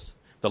this.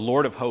 The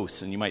Lord of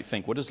Hosts. And you might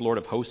think, what does Lord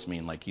of Hosts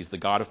mean? Like he's the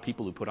God of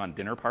people who put on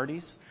dinner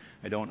parties?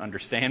 I don't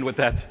understand what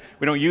that...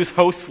 We don't use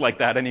hosts like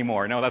that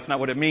anymore. No, that's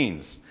not what it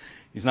means.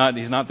 He's not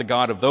the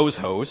God of those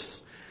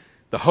hosts.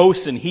 The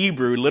hosts in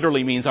Hebrew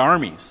literally means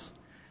armies.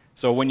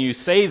 So when you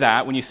say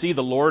that, when you see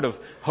the Lord of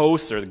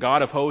Hosts or the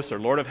God of Hosts or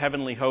Lord of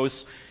Heavenly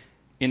Hosts,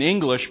 in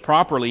English,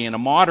 properly, in a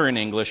modern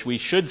English, we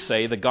should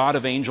say the God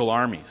of angel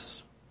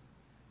armies.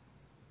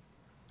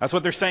 That's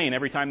what they're saying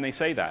every time they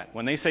say that.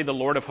 When they say the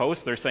Lord of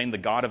Hosts, they're saying the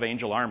God of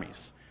angel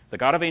armies. The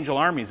God of angel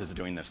armies is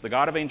doing this. The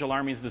God of angel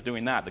armies is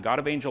doing that. The God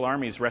of angel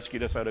armies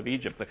rescued us out of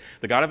Egypt.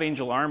 The God of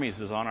angel armies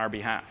is on our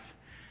behalf.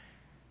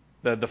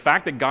 The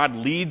fact that God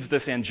leads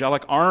this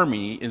angelic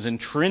army is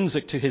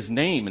intrinsic to His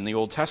name in the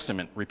Old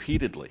Testament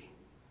repeatedly.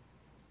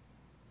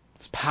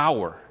 There's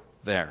power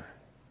there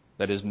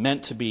that is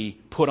meant to be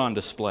put on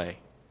display.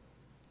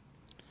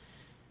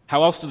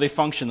 How else do they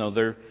function,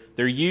 though?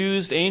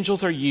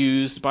 Angels are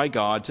used by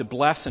God to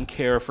bless and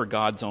care for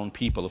God's own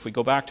people. If we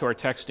go back to our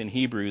text in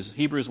Hebrews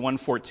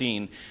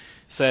 1:14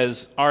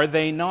 says, are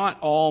they not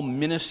all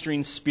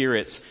ministering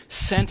spirits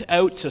sent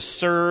out to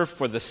serve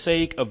for the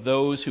sake of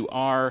those who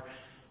are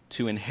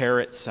to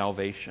inherit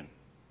salvation?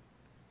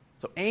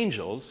 So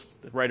angels,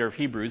 the writer of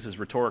Hebrews is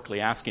rhetorically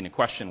asking a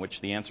question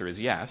which the answer is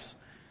yes.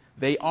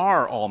 They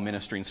are all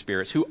ministering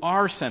spirits who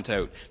are sent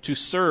out to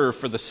serve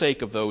for the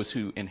sake of those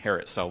who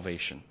inherit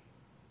salvation.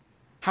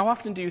 How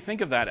often do you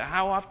think of that?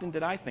 How often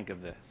did I think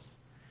of this?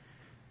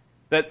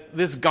 That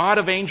this God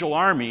of angel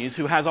armies,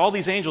 who has all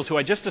these angels who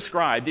I just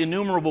described,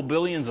 innumerable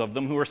billions of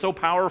them, who are so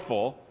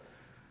powerful,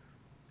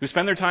 who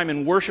spend their time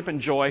in worship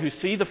and joy, who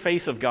see the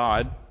face of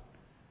God,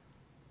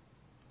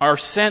 are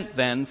sent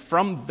then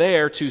from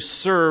there to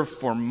serve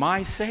for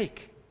my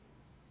sake.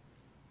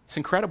 It's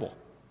incredible.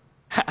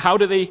 How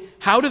do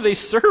they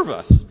serve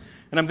us?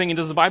 And I'm thinking,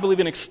 does the Bible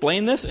even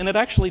explain this? And it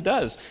actually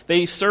does.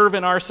 They serve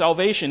in our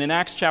salvation. In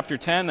Acts chapter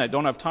 10, I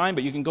don't have time,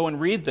 but you can go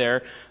and read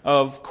there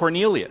of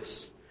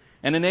Cornelius.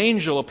 And an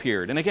angel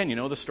appeared. And again, you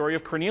know the story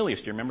of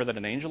Cornelius. Do you remember that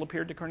an angel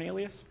appeared to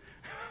Cornelius?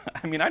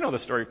 I mean, I know the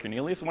story of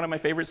Cornelius. It's one of my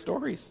favorite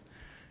stories.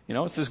 You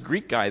know, it's this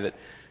Greek guy that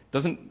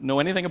doesn't know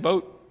anything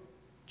about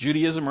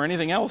Judaism or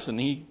anything else, and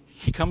he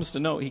comes to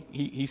know,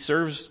 he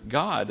serves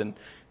God.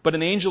 But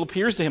an angel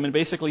appears to him and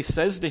basically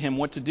says to him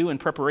what to do in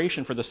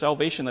preparation for the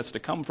salvation that's to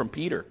come from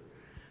Peter.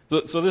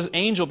 So this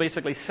angel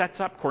basically sets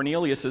up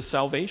Cornelius'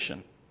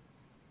 salvation.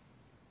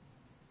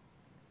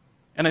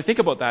 And I think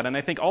about that, and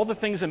I think all the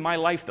things in my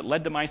life that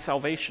led to my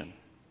salvation,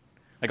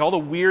 like all the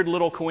weird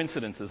little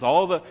coincidences,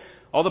 all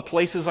the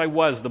places I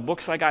was, the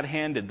books I got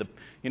handed,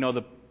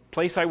 the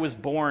place I was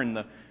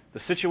born, the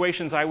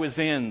situations I was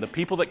in, the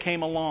people that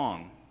came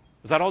along,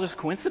 was that all just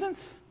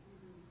coincidence?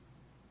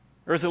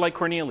 Or is it like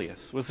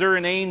Cornelius? Was there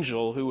an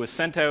angel who was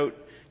sent out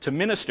to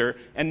minister?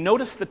 And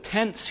notice the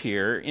tense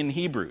here in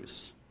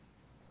Hebrews.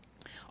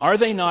 Are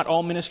they not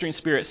all ministering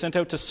spirits sent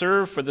out to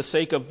serve for the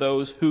sake of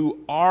those who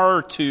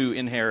are to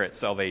inherit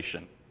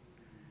salvation?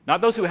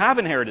 Not those who have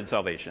inherited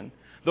salvation,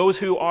 those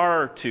who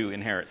are to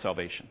inherit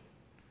salvation.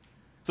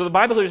 So the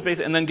Bible is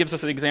basically, and then gives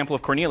us an example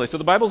of Cornelius. So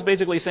the Bible is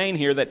basically saying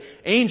here that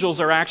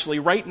angels are actually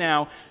right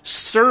now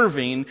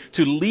serving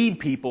to lead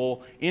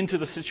people into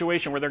the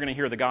situation where they're going to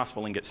hear the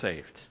gospel and get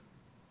saved.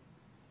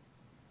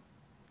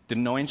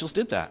 Didn't know angels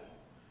did that.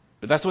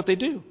 But that's what they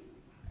do.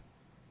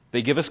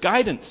 They give us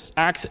guidance.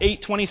 Acts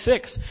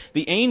 8:26.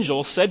 The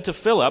angel said to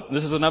Philip,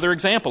 this is another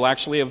example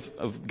actually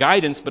of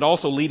guidance, but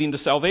also leading to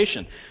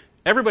salvation.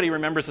 Everybody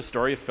remembers the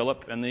story of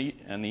Philip and the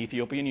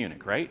Ethiopian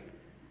eunuch, right?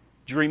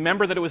 Do you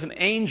remember that it was an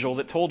angel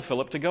that told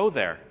Philip to go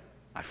there?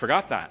 I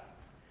forgot that.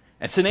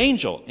 It's an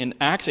angel. In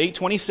Acts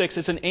 8:26,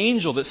 it's an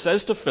angel that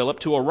says to Philip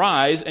to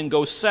arise and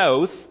go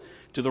south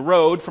to the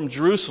road from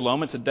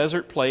Jerusalem. It's a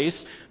desert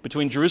place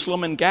between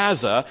Jerusalem and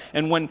Gaza.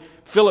 And when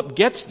Philip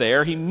gets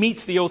there, he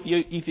meets the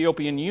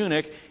Ethiopian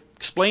eunuch,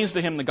 explains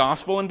to him the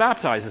gospel, and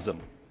baptizes him.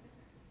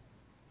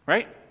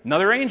 Right?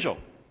 Another angel.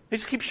 They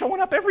just keep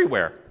showing up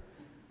everywhere.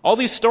 All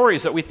these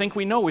stories that we think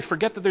we know, we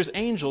forget that there's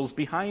angels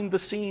behind the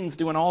scenes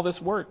doing all this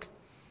work.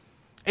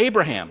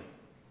 Abraham,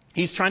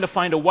 he's trying to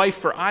find a wife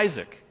for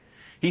Isaac.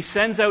 He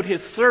sends out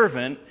his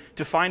servant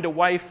to find a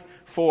wife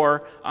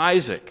for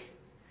Isaac.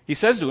 He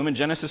says to him in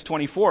Genesis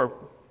 24,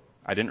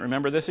 I didn't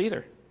remember this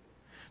either.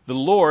 The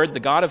Lord, the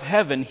God of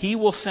heaven, he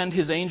will send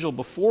his angel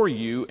before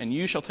you, and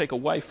you shall take a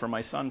wife for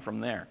my son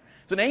from there.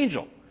 It's an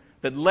angel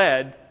that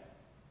led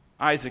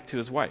Isaac to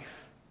his wife.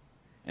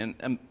 And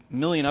a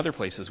million other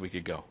places we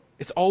could go.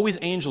 It's always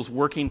angels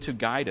working to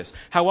guide us.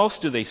 How else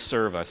do they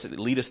serve us? They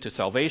lead us to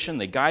salvation.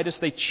 They guide us.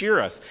 They cheer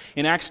us.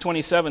 In Acts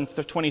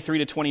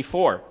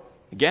 27:23-24,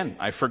 again,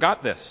 I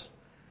forgot this.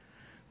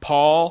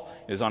 Paul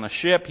is on a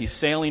ship. He's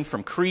sailing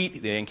from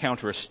Crete. They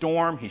encounter a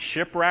storm. He's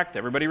shipwrecked.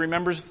 Everybody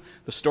remembers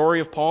the story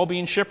of Paul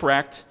being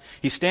shipwrecked.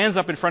 He stands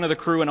up in front of the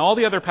crew and all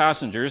the other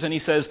passengers, and he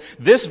says,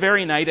 this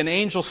very night an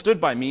angel stood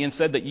by me and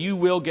said that you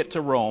will get to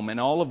Rome, and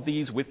all of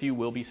these with you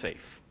will be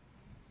safe.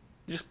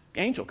 Just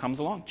angel comes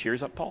along,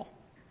 cheers up Paul.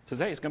 Says,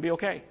 hey, it's going to be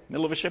okay.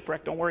 Middle of a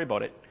shipwreck, don't worry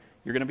about it.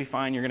 You're going to be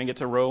fine. You're going to get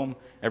to Rome.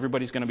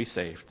 Everybody's going to be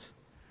saved.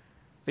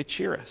 They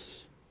cheer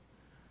us.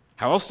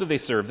 How else do they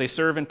serve? They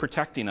serve in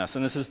protecting us.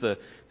 And this is the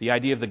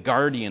idea of the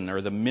guardian or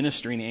the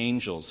ministering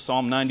angels.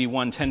 Psalm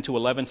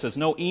 91:10-11 says,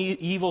 no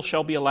evil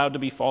shall be allowed to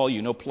befall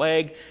you, no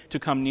plague to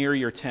come near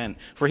your tent.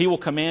 For he will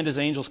command his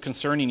angels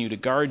concerning you to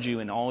guard you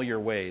in all your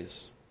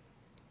ways.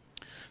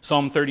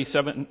 Psalm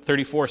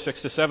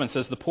 34:6-7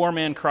 says, the poor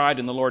man cried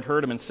and the Lord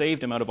heard him and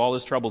saved him out of all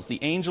his troubles. The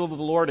angel of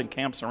the Lord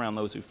encamps around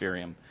those who fear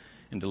him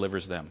and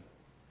delivers them.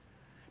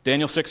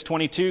 Daniel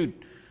 6:22,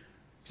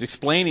 he's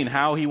explaining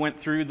how he went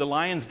through the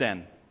lion's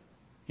den.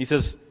 He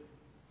says,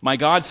 my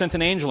God sent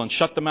an angel and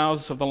shut the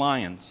mouths of the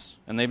lions,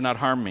 and they've not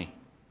harmed me,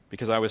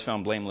 because I was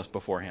found blameless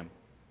before him.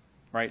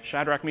 Right?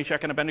 Shadrach,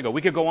 Meshach, and Abednego.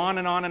 We could go on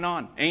and on and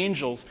on.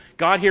 Angels.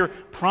 God here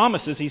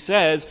promises, he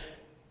says,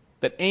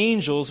 that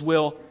angels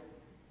will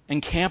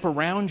encamp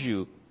around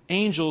you.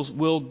 Angels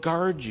will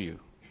guard you.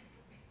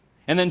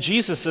 And then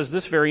Jesus says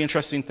this very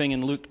interesting thing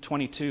in Luke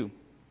 22.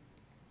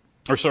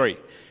 In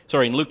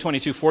Luke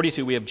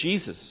 22:42 we have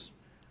Jesus,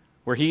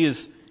 where he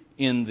is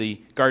in the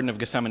Garden of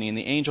Gethsemane, and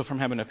the angel from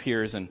heaven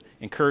appears and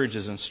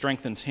encourages and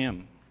strengthens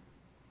him.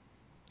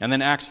 And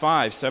then Acts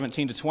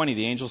 5:17-20,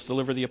 the angels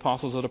deliver the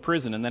apostles out of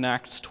prison. And then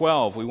Acts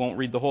 12, we won't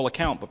read the whole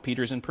account, but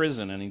Peter's in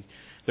prison, and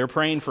they're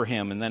praying for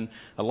him. And then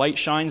a light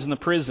shines in the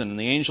prison, and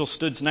the angel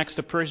stood next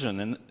to prison,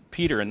 and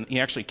Peter, and he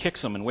actually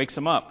kicks him and wakes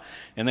him up.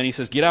 And then he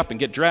says, get up and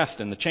get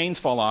dressed, and the chains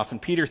fall off,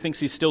 and Peter thinks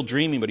he's still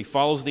dreaming, but he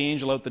follows the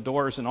angel out the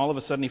doors, and all of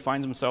a sudden he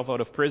finds himself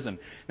out of prison.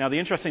 Now the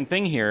interesting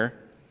thing here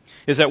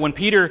is that when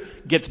Peter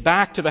gets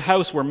back to the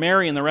house where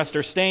Mary and the rest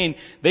are staying,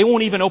 they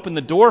won't even open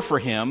the door for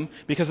him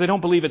because they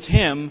don't believe it's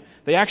him.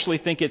 They actually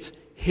think it's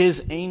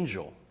his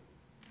angel.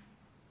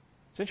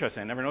 It's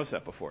interesting. I never noticed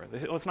that before. They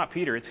say, oh, it's not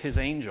Peter, it's his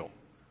angel.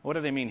 What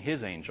do they mean,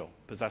 his angel?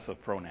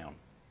 Possessive pronoun.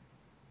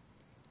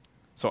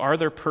 So are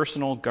there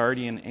personal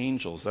guardian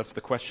angels? That's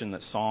the question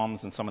that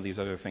Psalms and some of these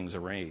other things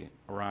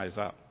arise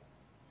up.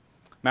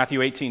 Matthew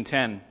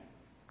 18:10,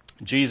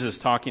 Jesus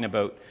talking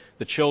about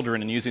the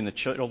children and using the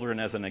children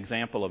as an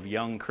example of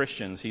young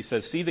Christians. He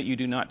says, see that you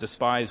do not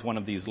despise one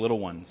of these little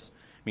ones,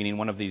 meaning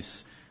one of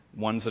these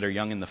ones that are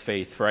young in the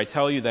faith. For I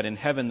tell you that in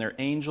heaven their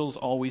angels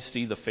always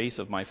see the face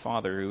of my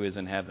Father who is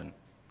in heaven.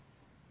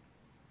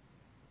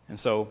 And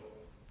so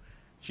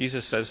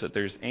Jesus says that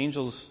there's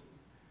angels,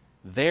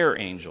 their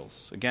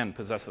angels, again,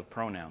 possessive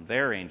pronoun,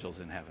 their angels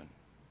in heaven.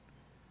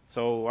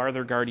 So are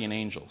there guardian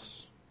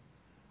angels?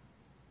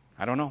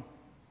 I don't know.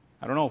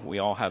 I don't know if we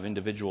all have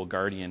individual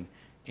guardian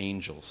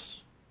angels.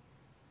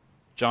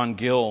 John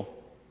Gill,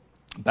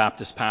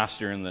 Baptist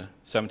pastor in the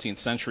 17th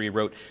century,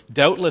 wrote,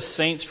 doubtless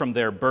saints from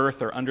their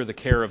birth are under the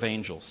care of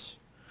angels.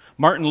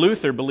 Martin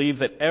Luther believed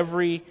that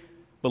every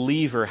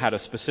believer had a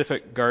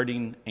specific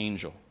guardian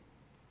angel.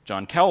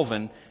 John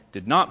Calvin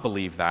did not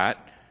believe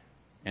that,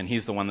 and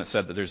he's the one that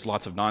said that there's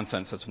lots of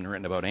nonsense that's been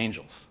written about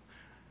angels.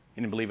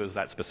 He didn't believe it was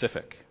that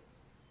specific.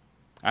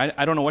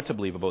 I don't know what to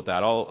believe about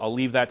that. I'll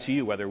leave that to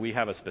you, whether we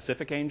have a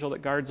specific angel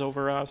that guards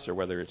over us, or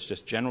whether it's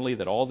just generally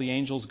that all the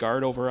angels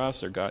guard over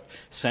us, or God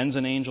sends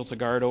an angel to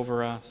guard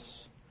over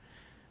us.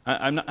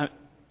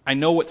 I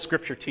know what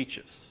Scripture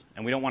teaches,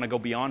 and we don't want to go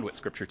beyond what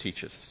Scripture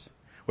teaches.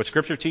 What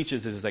Scripture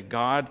teaches is that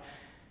God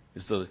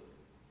is the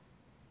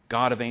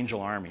God of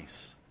angel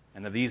armies,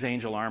 and that these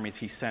angel armies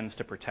He sends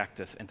to protect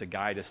us and to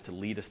guide us, to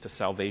lead us to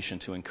salvation,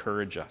 to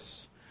encourage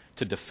us,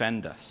 to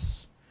defend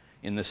us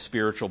in this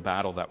spiritual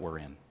battle that we're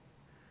in.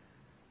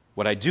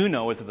 What I do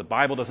know is that the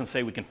Bible doesn't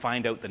say we can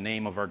find out the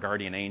name of our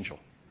guardian angel,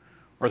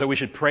 or that we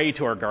should pray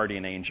to our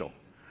guardian angel,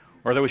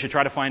 or that we should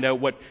try to find out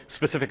what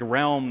specific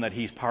realm that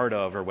he's part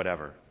of or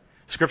whatever.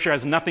 Scripture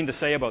has nothing to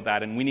say about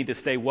that, and we need to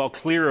stay well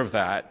clear of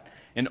that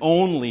and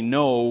only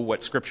know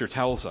what Scripture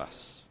tells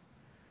us.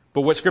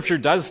 But what Scripture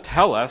does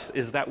tell us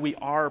is that we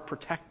are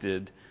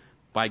protected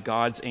by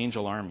God's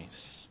angel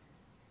armies.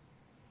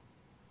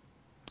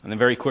 And then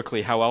very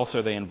quickly, how else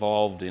are they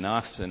involved in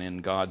us and in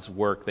God's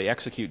work? They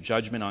execute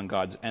judgment on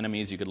God's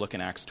enemies. You could look in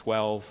Acts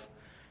 12,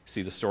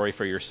 see the story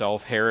for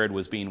yourself. Herod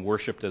was being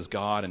worshipped as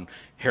God, and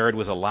Herod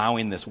was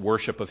allowing this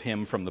worship of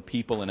him from the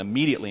people, and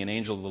immediately an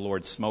angel of the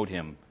Lord smote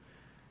him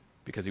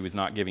because he was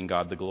not giving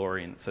God the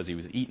glory. And it says he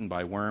was eaten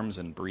by worms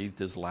and breathed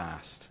his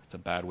last. It's a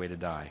bad way to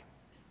die.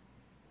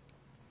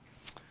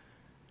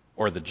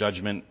 Or the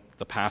judgment,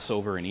 the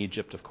Passover in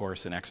Egypt, of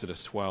course, in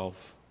Exodus 12.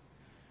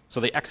 So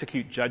they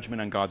execute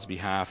judgment on God's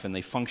behalf, and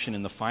they function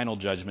in the final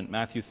judgment.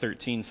 Matthew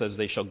 13 says,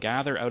 they shall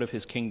gather out of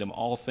his kingdom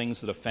all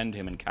things that offend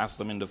him and cast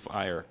them into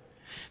fire.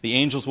 The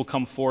angels will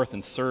come forth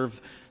and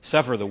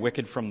sever the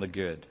wicked from the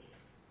good.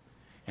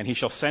 And he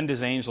shall send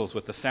his angels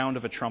with the sound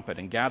of a trumpet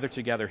and gather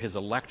together his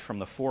elect from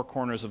the four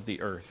corners of the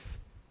earth.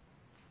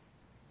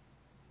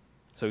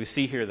 So we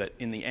see here that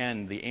in the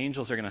end, the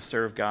angels are going to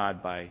serve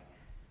God by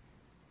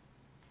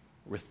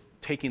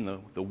taking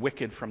the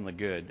wicked from the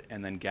good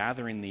and then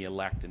gathering the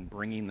elect and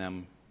bringing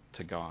them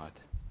to God.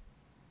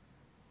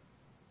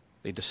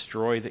 They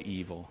destroy the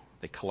evil.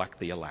 They collect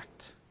the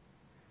elect.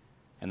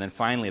 And then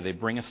finally, they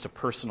bring us to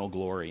personal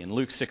glory. In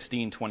Luke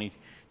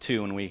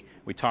 16:22, when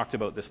we talked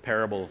about this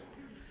parable,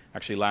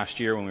 actually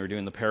last year when we were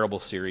doing the parable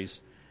series,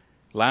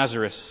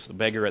 Lazarus, the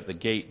beggar at the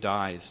gate,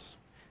 dies.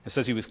 It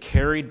says he was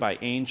carried by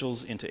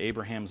angels into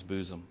Abraham's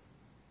bosom.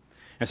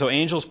 And so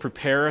angels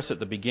prepare us at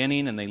the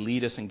beginning, and they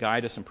lead us and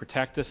guide us and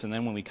protect us. And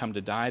then when we come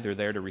to die, they're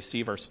there to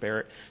receive our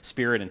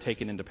spirit and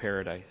take it into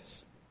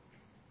paradise.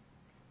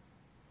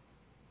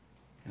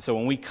 And so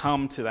when we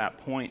come to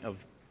that point of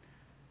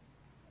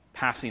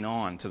passing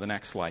on to the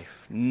next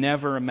life,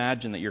 never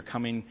imagine that you're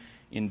coming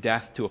in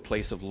death to a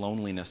place of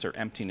loneliness or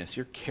emptiness.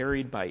 You're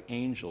carried by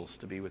angels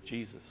to be with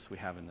Jesus, we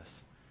have in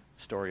this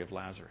story of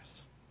Lazarus.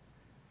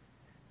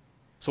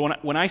 So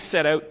when I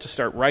set out to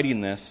start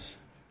writing this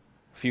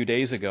a few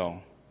days ago,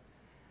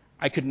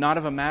 I could not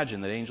have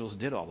imagined that angels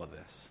did all of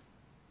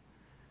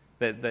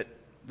this.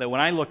 That when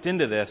I looked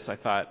into this, I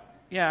thought,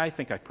 yeah, I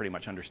think I pretty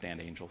much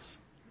understand angels.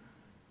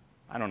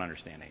 I don't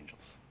understand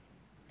angels.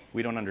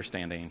 We don't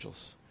understand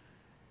angels.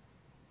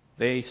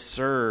 They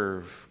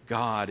serve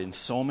God in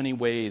so many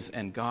ways,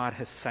 and God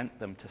has sent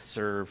them to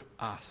serve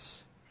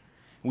us.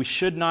 We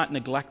should not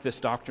neglect this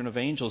doctrine of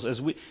angels.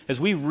 As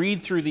we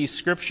read through these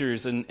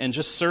scriptures and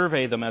just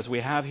survey them as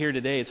we have here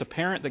today, it's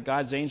apparent that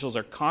God's angels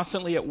are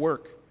constantly at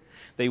work.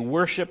 They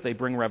worship, they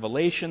bring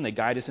revelation, they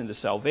guide us into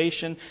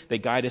salvation, they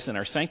guide us in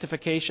our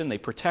sanctification, they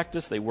protect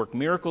us, they work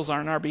miracles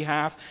on our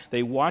behalf,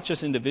 they watch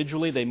us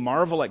individually, they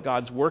marvel at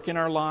God's work in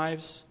our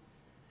lives.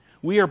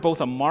 We are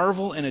both a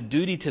marvel and a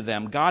duty to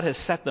them. God has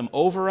set them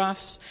over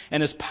us,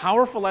 and as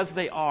powerful as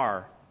they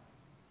are,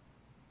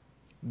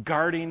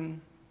 guarding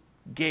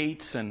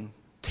gates and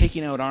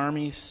taking out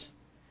armies,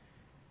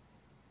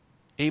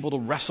 able to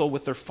wrestle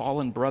with their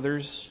fallen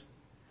brothers,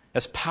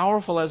 as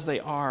powerful as they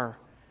are,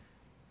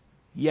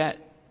 yet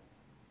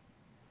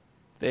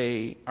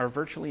they are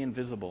virtually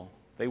invisible.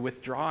 They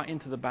withdraw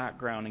into the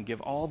background and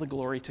give all the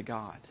glory to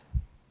God.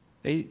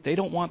 They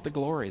don't want the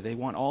glory. They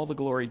want all the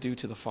glory due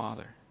to the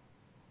Father.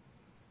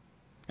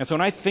 And so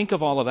when I think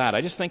of all of that,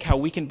 I just think how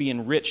we can be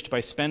enriched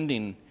by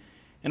spending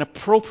an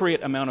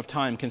appropriate amount of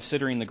time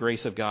considering the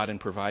grace of God and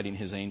providing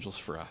His angels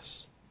for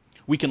us.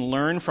 We can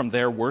learn from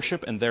their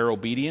worship and their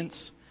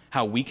obedience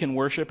how we can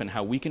worship and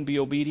how we can be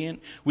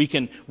obedient. We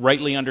can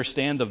rightly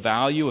understand the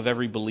value of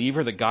every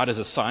believer that God has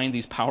assigned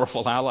these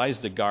powerful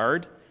allies to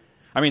guard.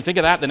 I mean, think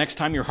of that the next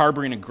time you're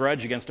harboring a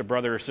grudge against a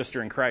brother or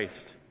sister in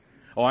Christ.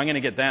 Oh, I'm going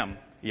to get them.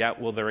 Yeah,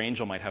 well, their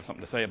angel might have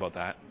something to say about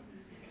that.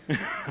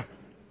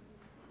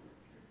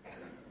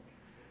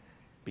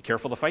 Be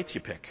careful the fights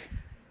you pick.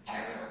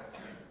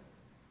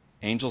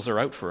 Angels are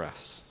out for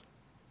us.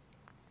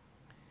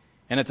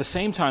 And at the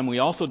same time, we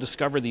also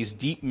discover these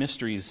deep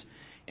mysteries,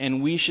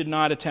 and we should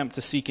not attempt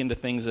to seek into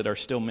things that are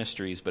still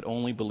mysteries, but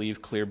only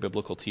believe clear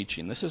biblical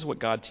teaching. This is what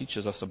God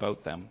teaches us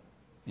about them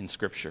in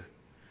Scripture.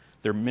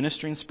 They're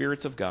ministering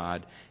spirits of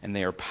God, and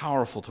they are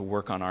powerful to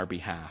work on our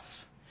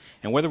behalf.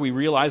 And whether we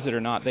realize it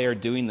or not, they are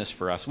doing this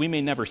for us. We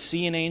may never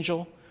see an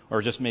angel,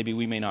 or just maybe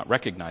we may not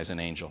recognize an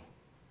angel.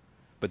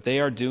 But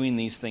they are doing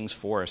these things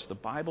for us. The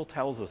Bible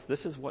tells us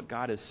this is what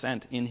God has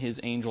sent in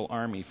His angel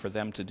army for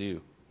them to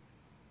do.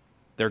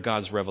 They're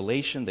God's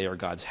revelation, they are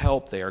God's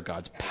help, they are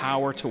God's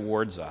power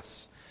towards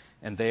us,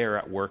 and they are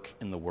at work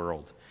in the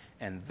world.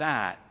 And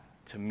that,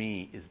 to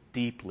me, is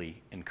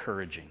deeply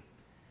encouraging.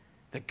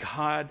 That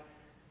God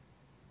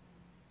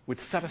would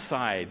set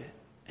aside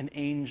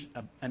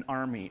an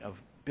army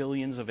of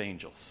billions of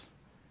angels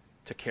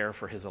to care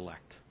for His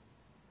elect.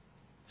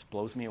 This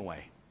blows me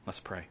away.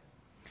 Let's pray.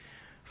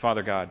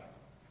 Father God,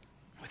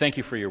 thank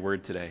you for your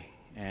word today.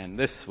 And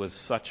this was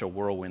such a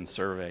whirlwind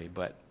survey,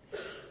 but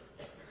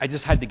I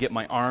just had to get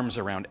my arms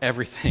around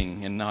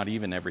everything, and not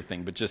even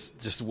everything, but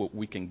just what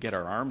we can get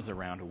our arms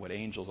around of what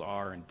angels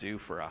are and do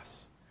for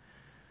us.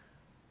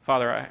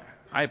 Father,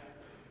 I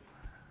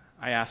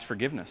ask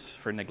forgiveness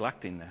for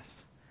neglecting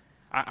this.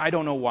 I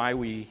don't know why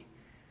we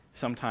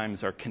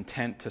sometimes are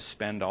content to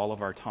spend all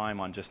of our time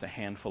on just a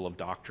handful of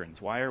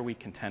doctrines. Why are we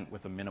content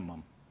with a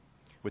minimum?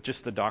 With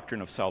just the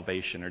doctrine of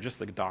salvation, or just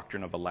the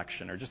doctrine of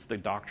election, or just the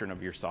doctrine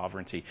of your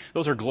sovereignty.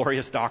 Those are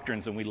glorious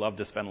doctrines, and we love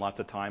to spend lots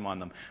of time on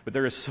them. But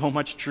there is so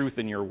much truth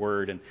in your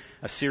word, and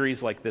a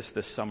series like this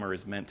summer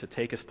is meant to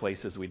take us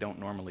places we don't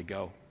normally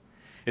go.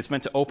 It's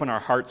meant to open our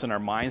hearts and our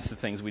minds to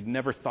things we'd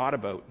never thought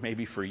about,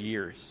 maybe for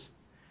years.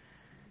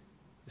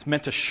 It's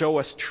meant to show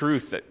us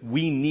truth that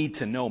we need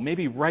to know.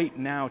 Maybe right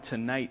now,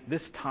 tonight,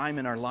 this time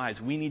in our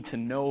lives, we need to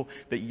know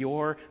that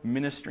your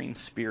ministering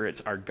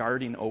spirits are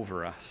guarding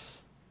over us.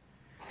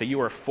 That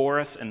you are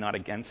for us and not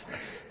against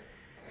us.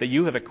 That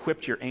you have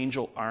equipped your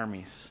angel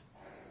armies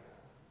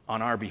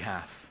on our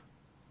behalf.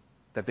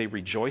 That they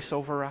rejoice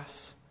over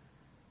us.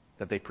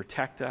 That they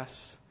protect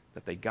us.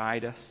 That they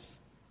guide us.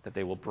 That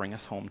they will bring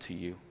us home to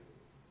you.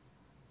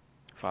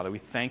 Father, we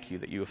thank you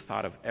that you have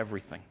thought of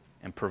everything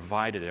and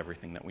provided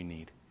everything that we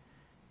need.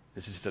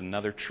 This is just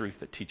another truth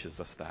that teaches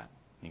us that.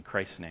 In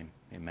Christ's name,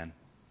 amen.